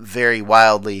vary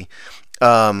wildly.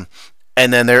 And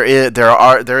then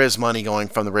there is money going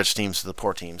from the rich teams to the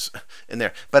poor teams in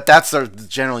there, but that's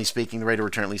generally speaking the rate of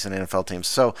return, at least in NFL teams.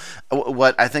 So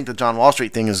what I think the John Wall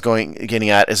Street thing is getting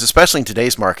at is, especially in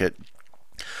today's market,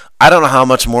 I don't know how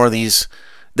much more of these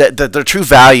the true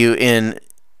value in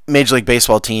Major League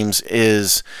Baseball teams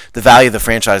is the value of the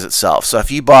franchise itself. So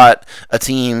if you bought a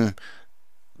team,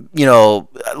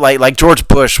 like George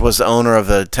Bush was the owner of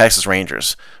the Texas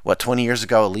Rangers, 20 years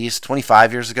ago at least,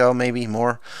 25 years ago, maybe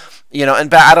more,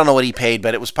 and I don't know what he paid,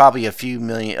 but it was probably a couple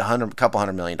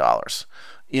 $100 million.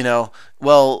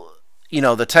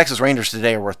 The Texas Rangers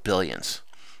today are worth billions.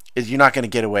 You're not going to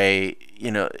get away,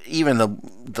 even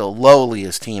the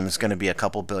lowliest team is going to be a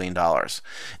couple $1 billion.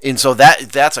 And so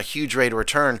that's a huge rate of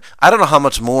return. I don't know how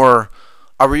much more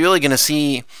are we really going to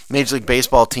see Major League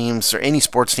Baseball teams or any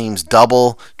sports teams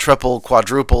double, triple,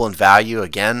 quadruple in value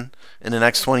again in the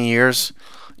next 20 years.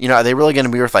 Are they really going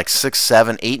to be worth like 6,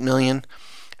 7, 8 million?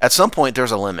 At some point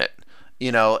there's a limit,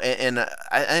 and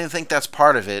I think that's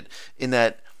part of it in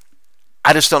that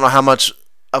I just don't know how much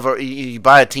you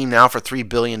buy a team now for $3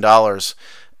 billion,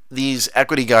 these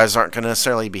equity guys aren't going to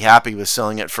necessarily be happy with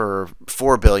selling it for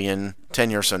 $4 billion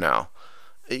 10 years from now.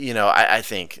 I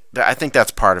think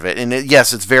that's part of it. And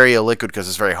yes, it's very illiquid because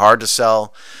it's very hard to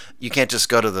sell. You can't just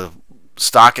go to the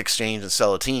stock exchange and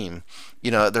sell a team.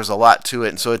 There's a lot to it,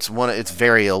 and so it's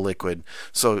very illiquid.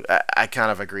 So I kind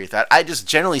of agree with that. I just,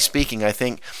 generally speaking, I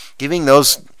think giving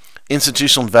those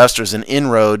institutional investors an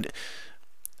inroad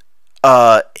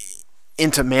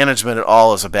into management at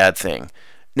all is a bad thing.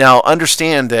 Now,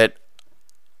 understand that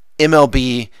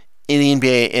MLB, the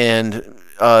NBA, and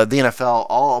the NFL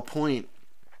all appoint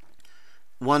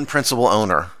one principal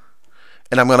owner,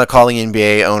 and I'm going to call the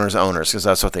NBA owners because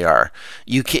that's what they are.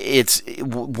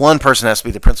 One person has to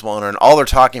be the principal owner, and all they're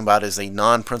talking about is a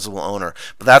non-principal owner.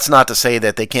 But that's not to say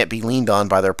that they can't be leaned on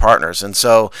by their partners. And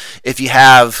so, if you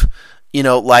have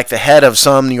like the head of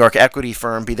some New York equity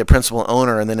firm be the principal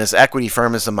owner, and then his equity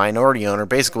firm is the minority owner.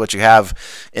 Basically, what you have,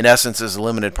 in essence, is a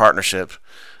limited partnership,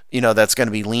 that's going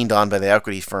to be leaned on by the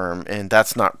equity firm, and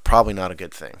that's probably not a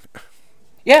good thing.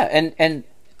 Yeah, and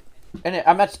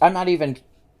I'm not even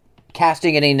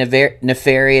casting any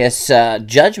nefarious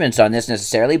judgments on this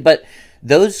necessarily, but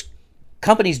those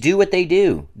companies do what they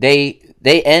do.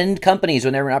 They end companies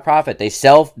when they're not profit. They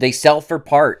sell for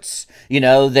parts.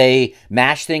 They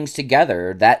mash things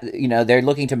together. That they're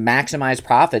looking to maximize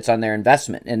profits on their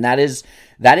investment, and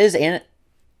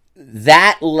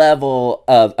that level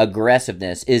of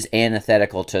aggressiveness is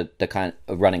antithetical to the kind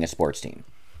of running a sports team.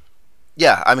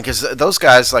 Yeah, I mean, because those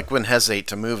guys wouldn't hesitate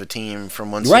to move a team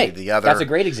from one city to the other. That's a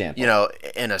great example.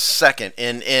 In a second.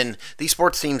 And these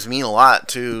sports teams mean a lot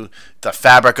to the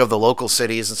fabric of the local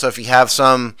cities. And so if you have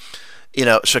some,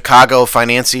 Chicago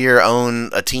financier own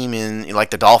a team in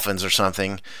like the Dolphins or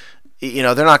something,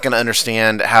 they're not going to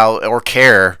understand how or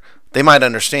care. They might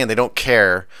understand. They don't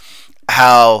care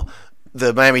how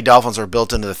the Miami Dolphins are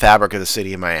built into the fabric of the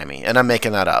city of Miami. And I'm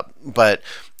making that up, but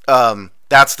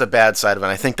that's the bad side of it.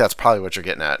 I think that's probably what you're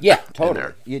getting at. Yeah,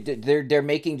 totally. They're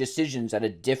making decisions with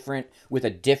a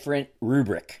different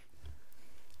rubric.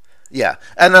 Yeah,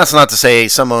 and that's not to say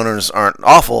some owners aren't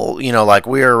awful. Like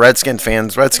we're Redskins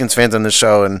fans on this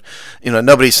show, and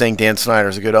nobody's saying Dan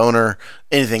Snyder's a good owner,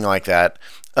 anything like that.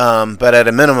 But at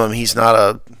a minimum, he's not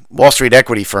a Wall Street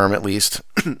equity firm, at least.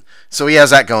 So he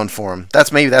has that going for him. That's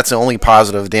the only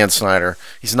positive of Dan Snyder.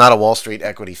 He's not a Wall Street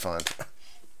equity fund.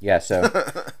 Yeah. So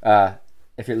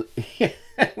if you're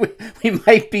we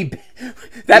might be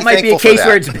that might be a case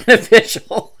where it's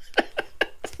beneficial.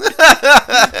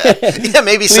 Yeah,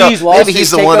 maybe Please, so. Wall Maybe Street,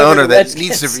 he's the take one over owner the that Redskins.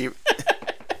 needs to be.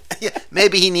 Yeah,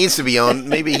 maybe he needs to be owned.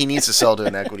 Maybe he needs to sell to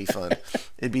an equity fund.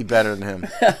 It'd be better than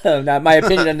him. Now, my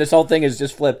opinion on this whole thing is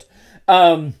just flipped.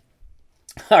 All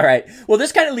right. Well,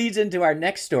 this kind of leads into our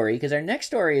next story, because our next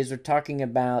story is we're talking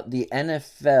about the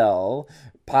NFL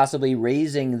possibly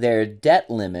raising their debt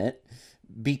limit,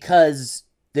 because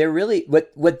they're really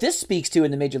what this speaks to in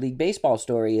the Major League Baseball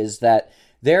story is that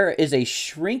there is a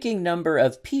shrinking number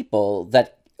of people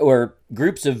that, or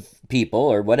groups of people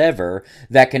or whatever,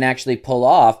 that can actually pull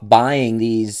off buying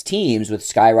these teams with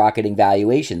skyrocketing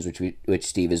valuations, which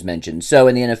Steve has mentioned. So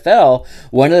in the NFL,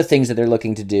 one of the things that they're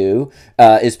looking to do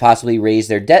is possibly raise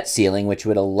their debt ceiling, which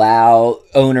would allow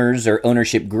owners or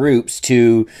ownership groups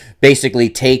to basically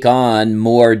take on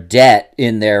more debt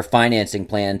in their financing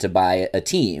plan to buy a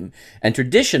team. And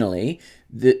traditionally,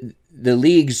 the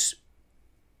leagues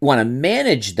want to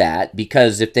manage that,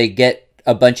 because if they get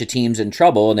a bunch of teams in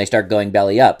trouble and they start going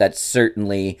belly up, that's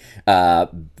certainly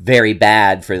very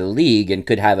bad for the league and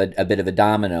could have a bit of a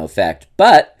domino effect.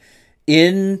 But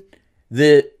in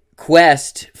the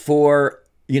quest for,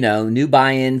 new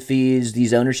buy-in fees,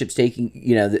 these ownerships taking,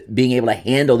 being able to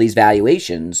handle these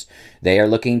valuations, they are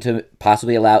looking to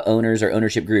possibly allow owners or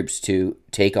ownership groups to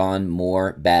take on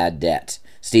more bad debt.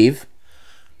 Steve?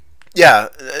 Yeah,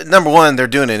 number one, they're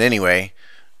doing it anyway.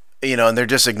 And they're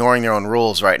just ignoring their own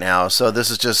rules right now. So this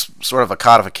is just sort of a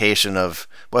codification of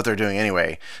what they're doing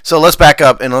anyway. So let's back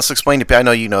up and let's explain to people. I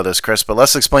know you know this, Chris, but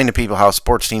let's explain to people how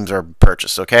sports teams are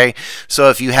purchased, okay?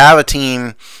 So if you have a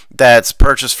team that's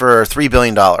purchased for $3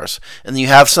 billion, and you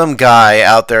have some guy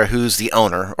out there who's the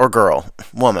owner, or girl,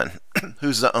 woman,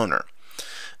 who's the owner,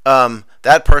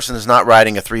 that person is not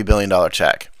writing a $3 billion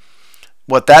check.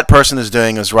 What that person is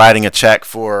doing is writing a check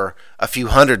for a few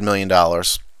 $100 million,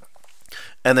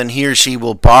 and then he or she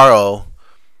will borrow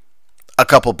a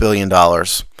couple $1 billion,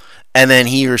 and then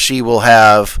he or she will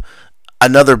have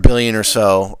another $1 billion or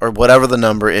so, or whatever the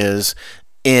number is,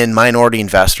 in minority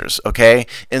investors, okay?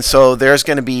 And so there's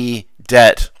going to be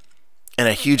debt, and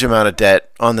a huge amount of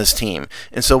debt on this team.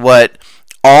 And so what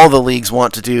all the leagues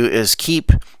want to do is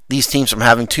keep these teams from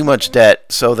having too much debt,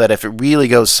 so that if it really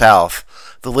goes south,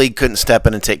 the league couldn't step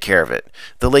in and take care of it.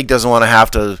 The league doesn't want to have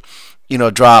to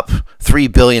drop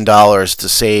 $3 billion to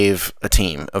save a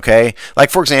team, okay? Like,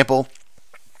 for example,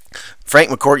 Frank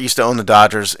McCourt used to own the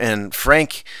Dodgers, and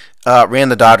Frank ran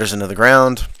the Dodgers into the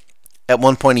ground. At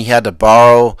one point, he had to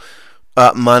borrow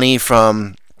money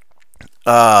from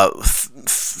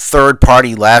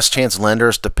third-party last-chance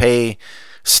lenders to pay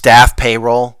staff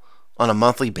payroll on a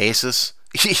monthly basis.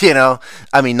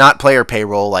 Not player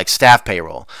payroll, like staff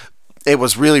payroll. It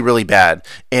was really, really bad.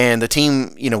 And the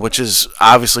team, which is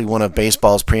obviously one of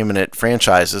baseball's preeminent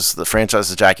franchises, the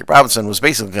franchise of Jackie Robinson, was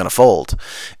basically going to fold.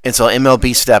 And so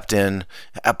MLB stepped in,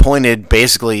 appointed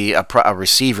basically a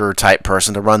receiver type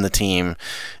person to run the team.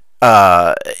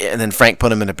 And then Frank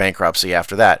put him into bankruptcy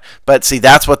after that. But see,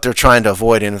 that's what they're trying to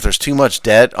avoid. And if there's too much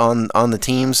debt on the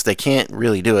teams, they can't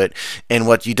really do it. And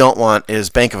what you don't want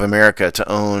is Bank of America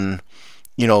to own,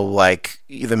 like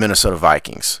the Minnesota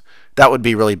Vikings. That would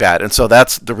be really bad. And so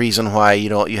that's the reason why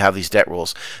you have these debt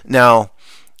rules. Now,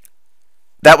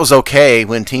 that was okay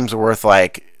when teams were worth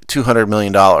like $200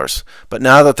 million. But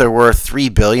now that they're worth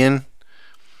 $3 billion,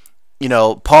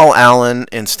 Paul Allen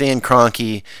and Stan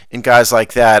Kroenke and guys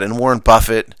like that, and Warren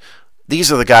Buffett, these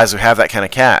are the guys who have that kind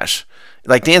of cash.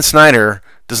 Like Dan Snyder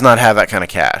does not have that kind of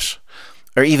cash,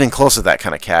 or even close to that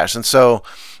kind of cash. And so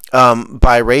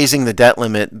by raising the debt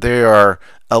limit, they're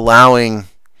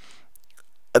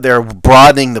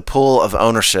broadening the pool of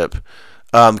ownership,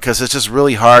 because it's just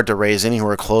really hard to raise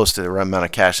anywhere close to the amount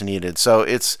of cash needed. So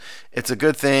it's a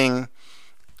good thing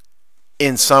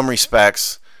in some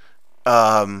respects.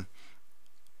 I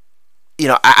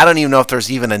don't even know if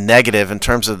there's even a negative in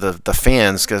terms of the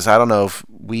fans, because I don't know if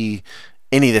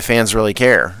any of the fans really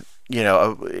care,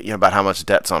 about how much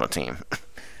debt's on a team.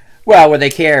 Well, what they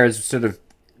care is sort of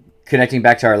connecting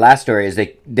back to our last story, is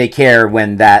they care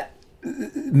when that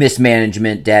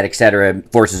mismanagement, debt, etc.,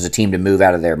 forces a team to move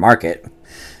out of their market.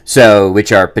 So,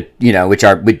 which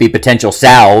would be potential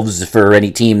salves for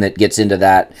any team that gets into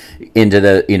that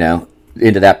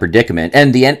predicament.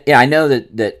 And I know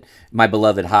that my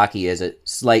beloved hockey is a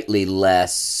slightly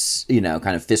less,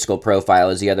 kind of fiscal profile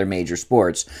as the other major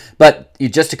sports. But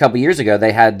just a couple years ago,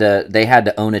 they had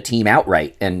to own a team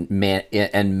outright and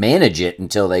manage it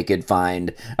until they could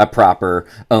find a proper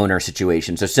owner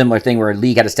situation. So similar thing where a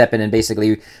league had to step in and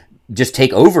basically just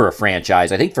take over a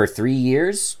franchise, I think for 3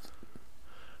 years.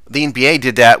 The NBA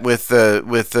did that with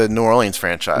the New Orleans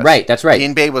franchise. Right, that's right.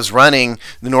 The NBA was running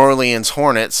the New Orleans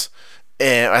Hornets,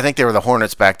 and I think they were the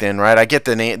Hornets back then, right? I get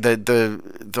the name.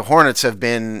 The Hornets have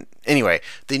been anyway.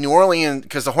 The New Orleans,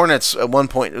 because the Hornets at one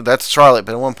point, that's Charlotte,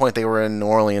 but at one point they were in New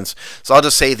Orleans. So I'll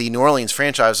just say the New Orleans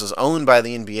franchise was owned by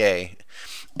the NBA,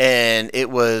 and it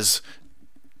was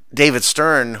David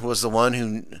Stern who was the one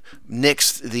who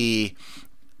nixed the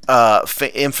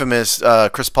infamous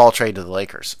Chris Paul trade to the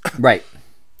Lakers. Right.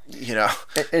 You know,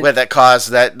 where that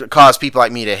caused people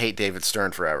like me to hate David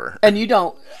Stern forever. And you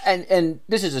don't, and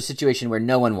this is a situation where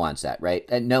no one wants that, right?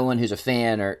 And no one who's a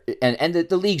fan and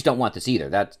the leagues don't want this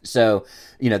either. So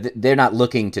they're not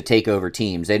looking to take over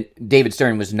teams. David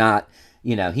Stern was not.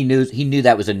 He knew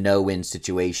that was a no-win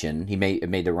situation. He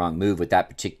made the wrong move with that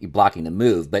particular blocking the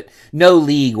move, but no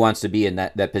league wants to be in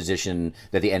that position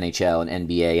that the NHL and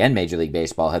NBA and Major League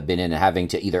Baseball have been in, having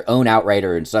to either own outright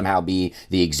or somehow be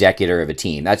the executor of a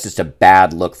team. That's just a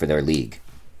bad look for their league.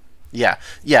 Yeah.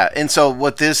 And so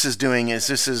what this is doing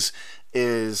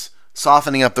is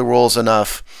softening up the rules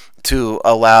enough to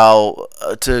allow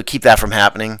to keep that from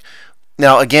happening.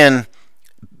 Now, again,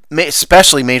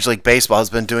 especially Major League Baseball has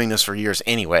been doing this for years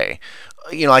anyway.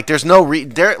 Like there's no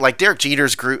like Derek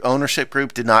Jeter's ownership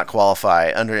group did not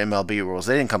qualify under MLB rules.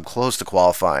 They didn't come close to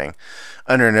qualifying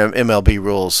under MLB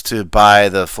rules to buy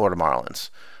the Florida Marlins.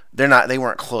 They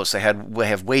weren't close. They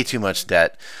have way too much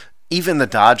debt. Even the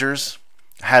Dodgers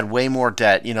had way more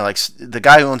debt. Like the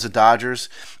guy who owns the Dodgers,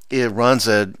 it runs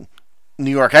a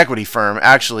New York equity firm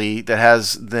actually that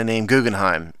has the name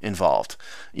Guggenheim involved.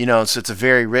 So it's a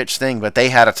very rich thing, but they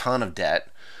had a ton of debt.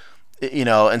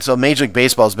 And so Major League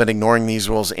Baseball has been ignoring these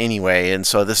rules anyway, and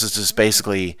so this is just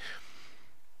basically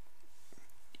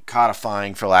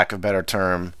codifying, for lack of a better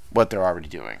term, what they're already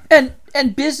doing.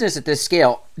 And business at this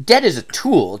scale, debt is a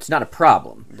tool. It's not a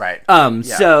problem. Right. Yeah.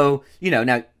 So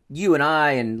now you and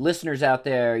I and listeners out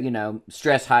there,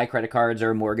 stress high credit cards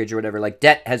or a mortgage or whatever. Like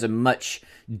debt has a much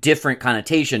different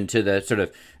connotation to the sort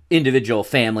of individual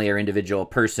family or individual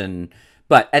person.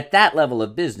 But at that level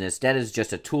of business, debt is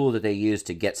just a tool that they use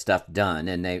to get stuff done,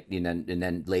 and and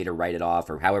then later write it off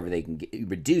or however they can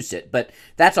reduce it. But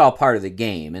that's all part of the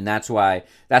game, and that's why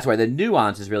the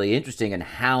nuance is really interesting and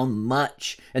how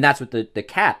much, and that's what the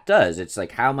cap does. It's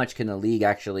like how much can the league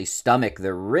actually stomach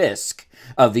the risk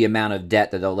of the amount of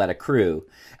debt that they'll let accrue.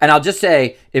 And I'll just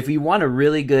say, if you want a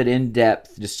really good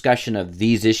in-depth discussion of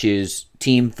these issues,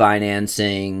 team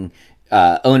financing,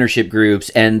 ownership groups,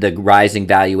 and the rising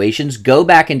valuations, go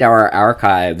back into our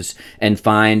archives and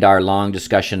find our long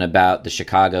discussion about the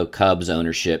Chicago Cubs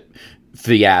ownership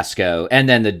fiasco, and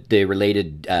then the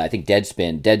related, I think,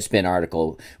 Deadspin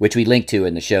article, which we link to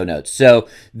in the show notes. So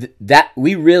that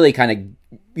we really kind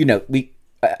of,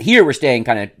 here we're staying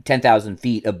kind of 10,000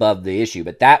 feet above the issue,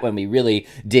 but that when we really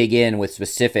dig in with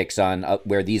specifics on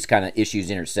where these kind of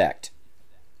issues intersect.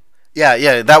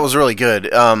 Yeah, that was really good.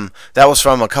 That was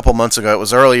from a couple months ago. It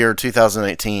was earlier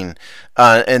 2018.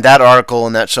 And that article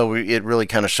and that show, it really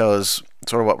kind of shows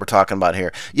sort of what we're talking about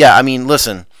here. Yeah, I mean,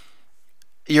 listen,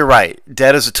 you're right.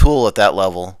 Debt is a tool at that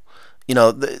level.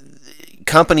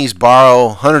 Companies borrow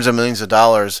hundreds of millions of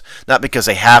dollars, not because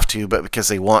they have to, but because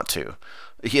they want to.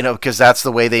 Because that's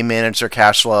the way they manage their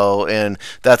cash flow, and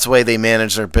that's the way they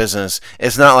manage their business.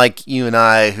 It's not like you and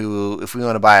I, who, if we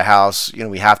want to buy a house,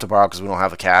 we have to borrow because we don't have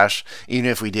the cash.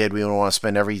 Even if we did, we don't want to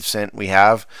spend every cent we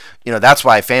have. That's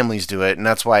why families do it, and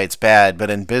that's why it's bad. But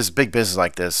in big business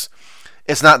like this,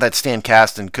 it's not that Stan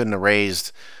Kasten couldn't have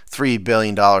raised $3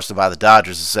 billion to buy the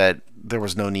Dodgers and said there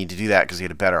was no need to do that because he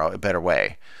had a better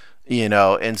way.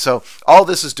 And so all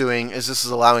this is doing is this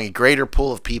is allowing a greater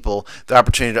pool of people the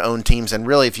opportunity to own teams. And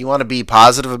really, if you want to be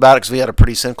positive about it, because we had a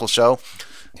pretty cynical show,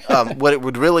 what it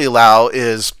would really allow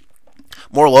is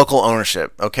more local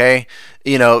ownership, okay?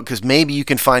 Because maybe you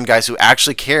can find guys who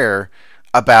actually care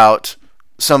about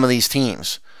some of these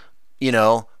teams.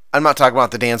 I'm not talking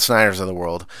about the Dan Snyders of the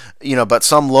world, but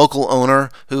some local owner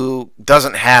who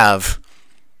doesn't have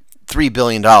 $3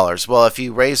 billion. Well, if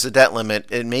you raise the debt limit,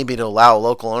 it may be to allow a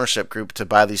local ownership group to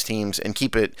buy these teams and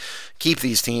keep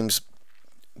these teams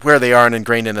where they are and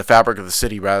ingrained in the fabric of the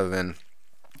city, rather than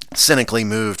cynically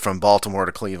moved from Baltimore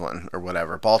to Cleveland or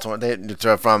whatever.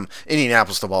 From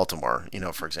Indianapolis to Baltimore,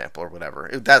 for example, or whatever.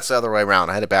 That's the other way around.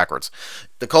 I had it backwards.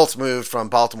 The Colts moved from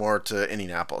Baltimore to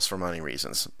Indianapolis for money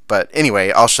reasons. But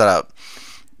anyway, I'll shut up.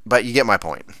 But you get my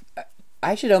point.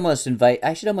 I should almost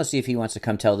see if he wants to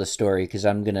come tell this story, because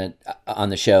I'm going to, on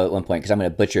the show at one point, because I'm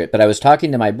going to butcher it. But I was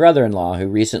talking to my brother-in-law, who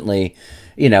recently,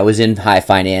 was in high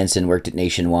finance and worked at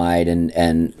Nationwide,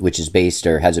 and which is based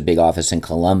or has a big office in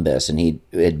Columbus, and he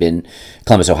had been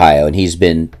Columbus, Ohio, and he's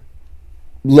been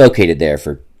located there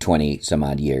for 20 some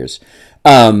odd years.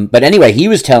 But anyway, he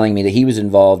was telling me that he was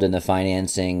involved in the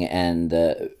financing and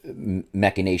the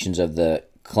machinations of the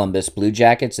Columbus Blue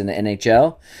Jackets in the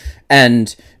NHL,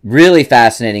 and really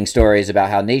fascinating stories about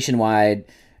how Nationwide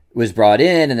was brought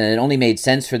in, and then it only made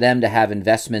sense for them to have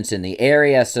investments in the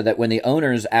area, so that when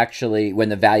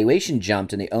the valuation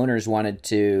jumped and the owners wanted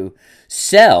to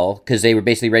sell because they were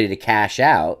basically ready to cash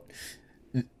out,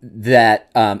 who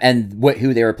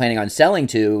they were planning on selling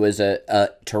to was a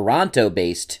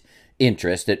Toronto-based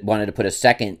interest that wanted to put a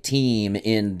second team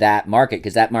in that market,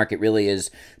 because that market really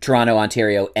is Toronto,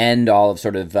 Ontario, and all of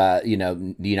sort of the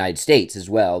United States as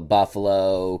well,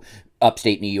 Buffalo,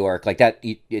 upstate New York, like that.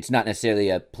 It's not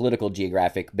necessarily a political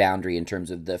geographic boundary in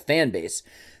terms of the fan base.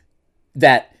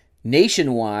 That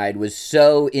Nationwide was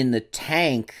so in the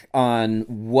tank on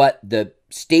what the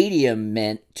stadium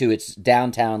meant to its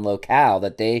downtown locale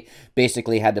that they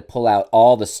basically had to pull out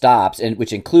all the stops, and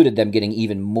which included them getting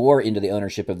even more into the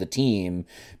ownership of the team,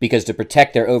 because to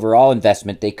protect their overall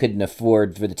investment, they couldn't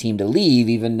afford for the team to leave,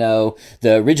 even though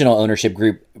the original ownership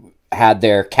group had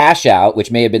their cash out,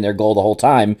 which may have been their goal the whole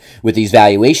time, with these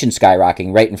valuations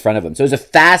skyrocketing right in front of them. So it was a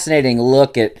fascinating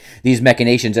look at these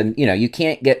machinations, and you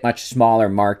can't get much smaller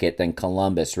market than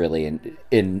Columbus really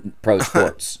in pro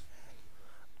sports.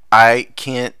 I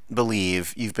can't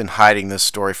believe you've been hiding this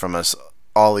story from us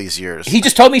all these years. He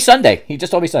just told me Sunday.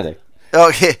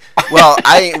 Okay. Well,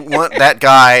 I want that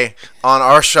guy on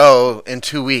our show in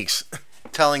 2 weeks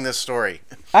telling this story.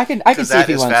 I can see that if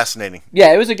he is wants. Fascinating.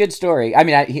 Yeah, it was a good story. I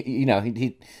mean,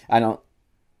 I don't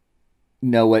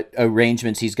know what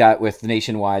arrangements he's got with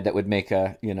Nationwide that would make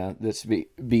this be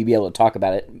able to talk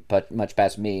about it, but much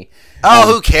past me.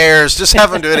 Oh, who cares? Just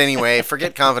have him do it anyway.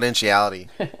 Forget confidentiality.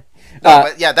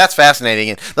 But yeah, that's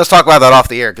fascinating, and let's talk about that off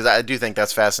the air, because I do think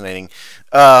that's fascinating.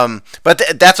 But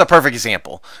that's a perfect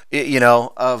example,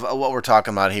 of what we're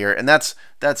talking about here, and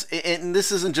and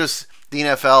this isn't just the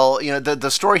NFL.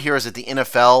 The story here is that the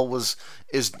NFL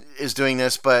is doing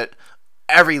this, but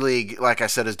every league, like I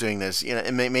said, is doing this.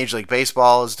 Major League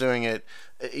Baseball is doing it.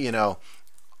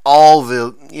 All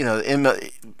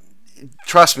the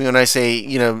trust me when I say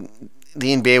the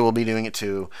NBA will be doing it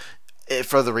too.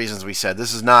 For the reasons we said,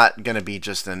 this is not going to be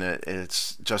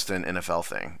it's just an NFL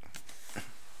thing.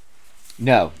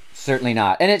 No, certainly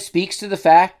not. And it speaks to the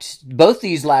fact, both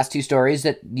these last two stories,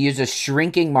 that use a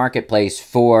shrinking marketplace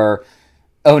for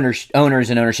owners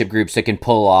and ownership groups that can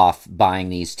pull off buying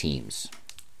these teams.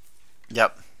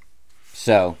 Yep.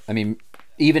 So, I mean,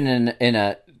 even in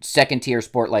a second-tier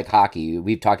sport like hockey,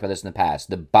 we've talked about this in the past,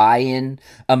 the buy-in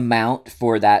amount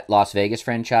for that Las Vegas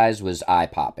franchise was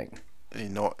eye-popping.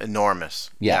 Enormous.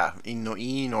 Yeah.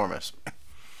 Enormous.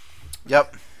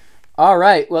 Yep. All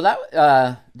right. Well,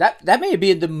 that may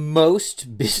be the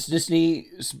most business-y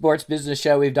sports business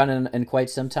show we've done in quite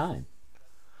some time.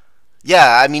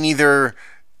 Yeah, I mean, either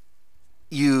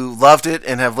you loved it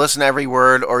and have listened to every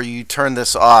word, or you turned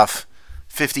this off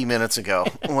 50 minutes ago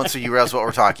once you realized what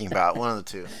we're talking about. One of the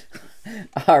two.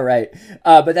 All right.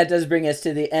 But that does bring us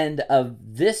to the end of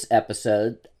this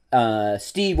episode.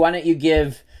 Steve, why don't you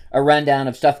give a rundown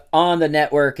of stuff on the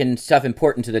network and stuff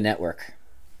important to the network?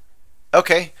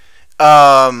 Okay.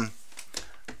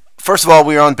 First of all,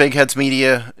 we are on Big Heads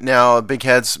Media now. Big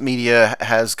Heads Media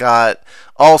has got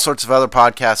all sorts of other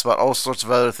podcasts about all sorts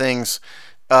of other things.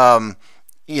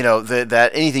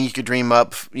 That anything you could dream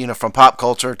up, from pop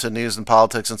culture to news and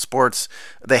politics and sports,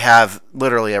 they have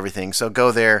literally everything. So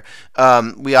go there.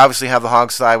 We obviously have the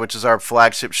Hogsty, which is our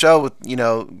flagship show with,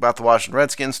 about the Washington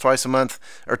Redskins twice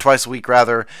a week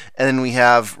rather. And then we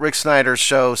have Rick Snyder's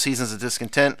show, Seasons of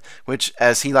Discontent, which,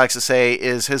 as he likes to say,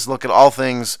 is his look at all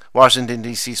things Washington,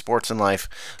 D.C. sports and life.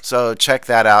 So check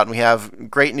that out. And we have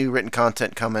great new written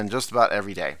content coming just about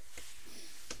every day.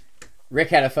 Rick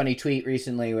had a funny tweet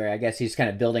recently where I guess he's kind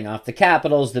of building off the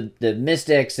Capitals, the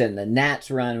Mystics, and the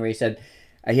Nats run, where he said,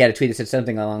 he had a tweet that said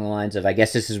something along the lines of, I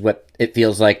guess this is what it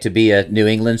feels like to be a New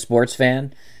England sports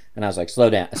fan. And I was like, slow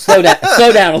down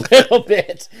a little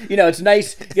bit. It's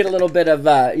nice to get a little bit of,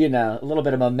 a little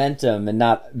bit of momentum and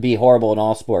not be horrible in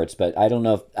all sports. But I don't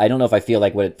know if I feel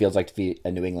like what it feels like to be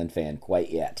a New England fan quite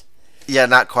yet. Yeah,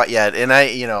 not quite yet. And I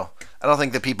don't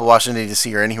think the people watching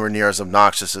D.C. are anywhere near as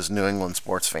obnoxious as New England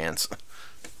sports fans.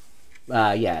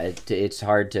 It's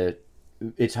hard to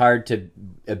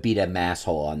beat a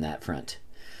masshole on that front.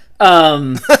 You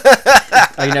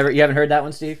haven't heard that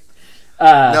one, Steve?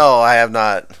 No, I have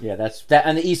not. Yeah, that's that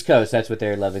on the East Coast. That's what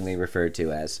they're lovingly referred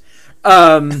to as.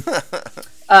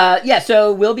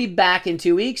 So we'll be back in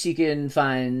 2 weeks. You can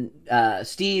find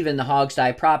Steve and the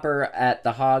Hogsty proper at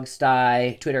the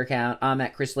Hogsty Twitter account. I'm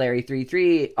at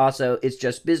ChrisLarry33. Also, It's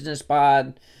Just Business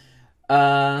Pod.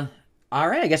 All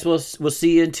right, I guess we'll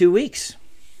see you in 2 weeks.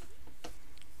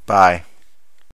 Bye.